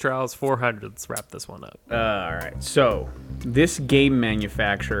 Salem Witch Trials 400. Let's wrap this one up. All right. So, this game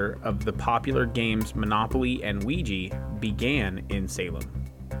manufacturer of the popular games Monopoly and Ouija began in Salem.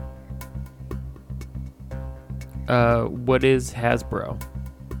 What is Hasbro?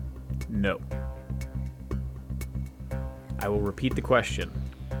 No. I will repeat the question.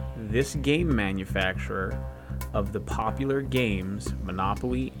 This game manufacturer of the popular games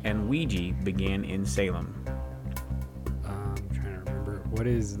Monopoly and Ouija began in Salem. I'm trying to remember. What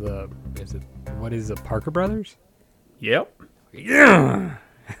is the Parker Brothers? Yep. Yeah.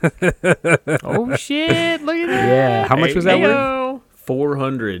 Oh shit! Look at that. Yeah. How much was that worth? Heyo.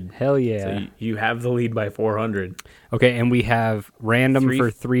 400. Hell yeah. So you have the lead by 400. Okay, and we have random Three- for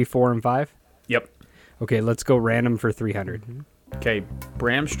 3, 4, and 5. Yep. Okay, let's go random for 300. Okay,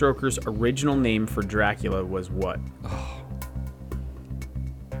 Bram Stoker's original name for Dracula was what?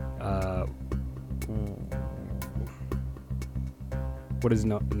 What is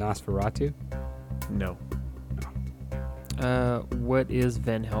Nosferatu? No. What is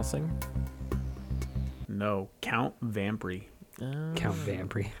Van Helsing? No. Count Vampry. Count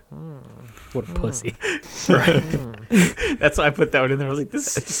Vampry. What a pussy. That's why I put that one in there. I was like,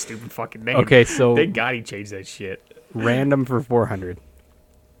 this is a stupid fucking name. Okay, so Thank God he changed that shit. random for 400.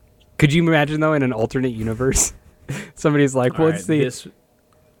 Could you imagine, though, in an alternate universe? Somebody's like, All what's right, the... this?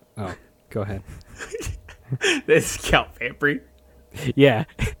 Oh, go ahead. This is Count Vampry. Yeah,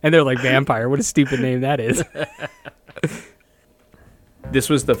 and they're like, vampire. What a stupid name that is. This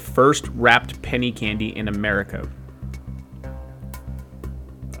was the first wrapped penny candy in America.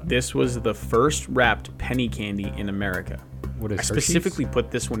 This was the first wrapped penny candy in America. What is I Hershey's? specifically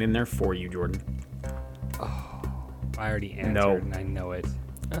put this one in there for you, Jordan. I already answered, No. and I know it.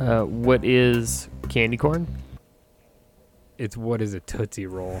 What is candy corn? It's what is a Tootsie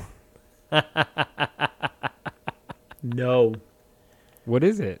Roll? No. What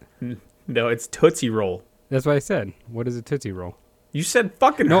is it? No, it's Tootsie Roll. That's what I said. What is a Tootsie Roll? You said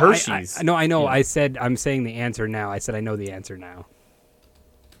fucking No, Hershey's. I know. Yeah. I said I'm saying the answer now. I said I know the answer now.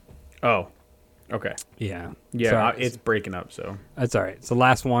 Oh. Okay. Yeah. Yeah, Sorry. it's breaking up, so. That's all right. So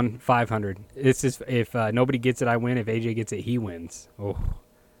last one, 500. It's just if nobody gets it, I win. If AJ gets it, he wins. Oh.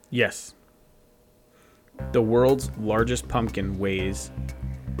 Yes. The world's largest pumpkin weighs.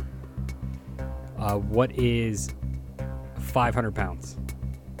 What is 500 pounds?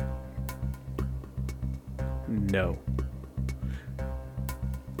 No.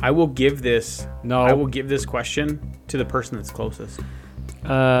 I will give this. No. I will give this question to the person that's closest.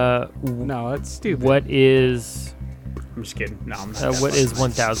 No, that's stupid. What is I'm just kidding. No, I'm not. what is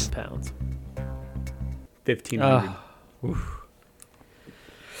 1,000 pounds? 1,500.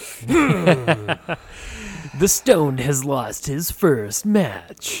 The Stoned has lost his first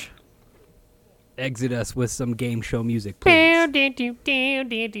match. Exit us with some game show music, please.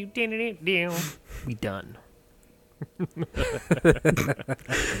 We done.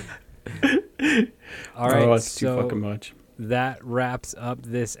 All right, Oh, that's so too fucking much. that wraps up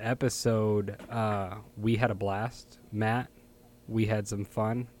this episode. We had a blast. Matt, we had some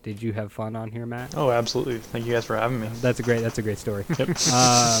fun. Did you have fun on here, Matt? Oh, absolutely. Thank you guys for having me. That's a great story. Yep.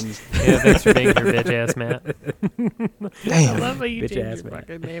 Yeah, thanks for being here, bitch ass Matt. Damn. I love how you Bitch changed ass your Matt.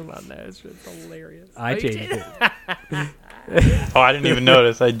 fucking name on that. It's just hilarious. I changed it. Oh, I didn't even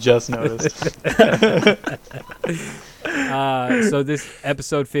notice. I just noticed. So this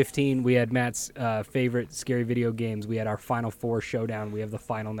episode 15, we had Matt's favorite scary video games. We had our Final Showdown. We have the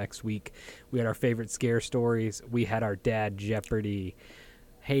final next week. We had our favorite scare stories. We had our Dad Jeopardy.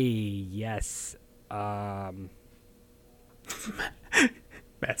 Hey, yes. Matt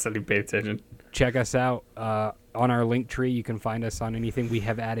said he paid attention. Check us out on our link tree. You can find us on anything. We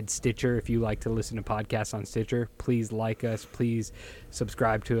have added Stitcher. If you like to listen to podcasts on Stitcher, please like us. Please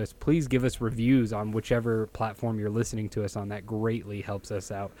subscribe to us. Please give us reviews on whichever platform you're listening to us on. That greatly helps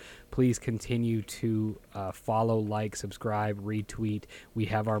us out. Please continue to follow, like, subscribe, retweet. We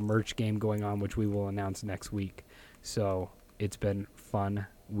have our merch game going on, which we will announce next week. So it's been fun.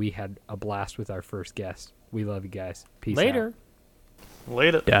 We had a blast with our first guest. We love you guys. Peace Later. out.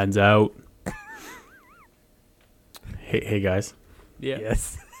 Later. Dad's out. Hey guys. Yeah.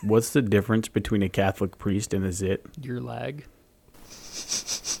 Yes. What's the difference between a Catholic priest and a zit? Your lag.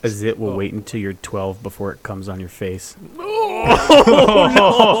 A zit will wait until you're 12 before it comes on your face. We're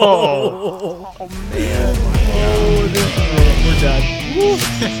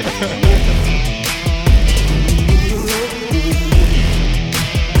done.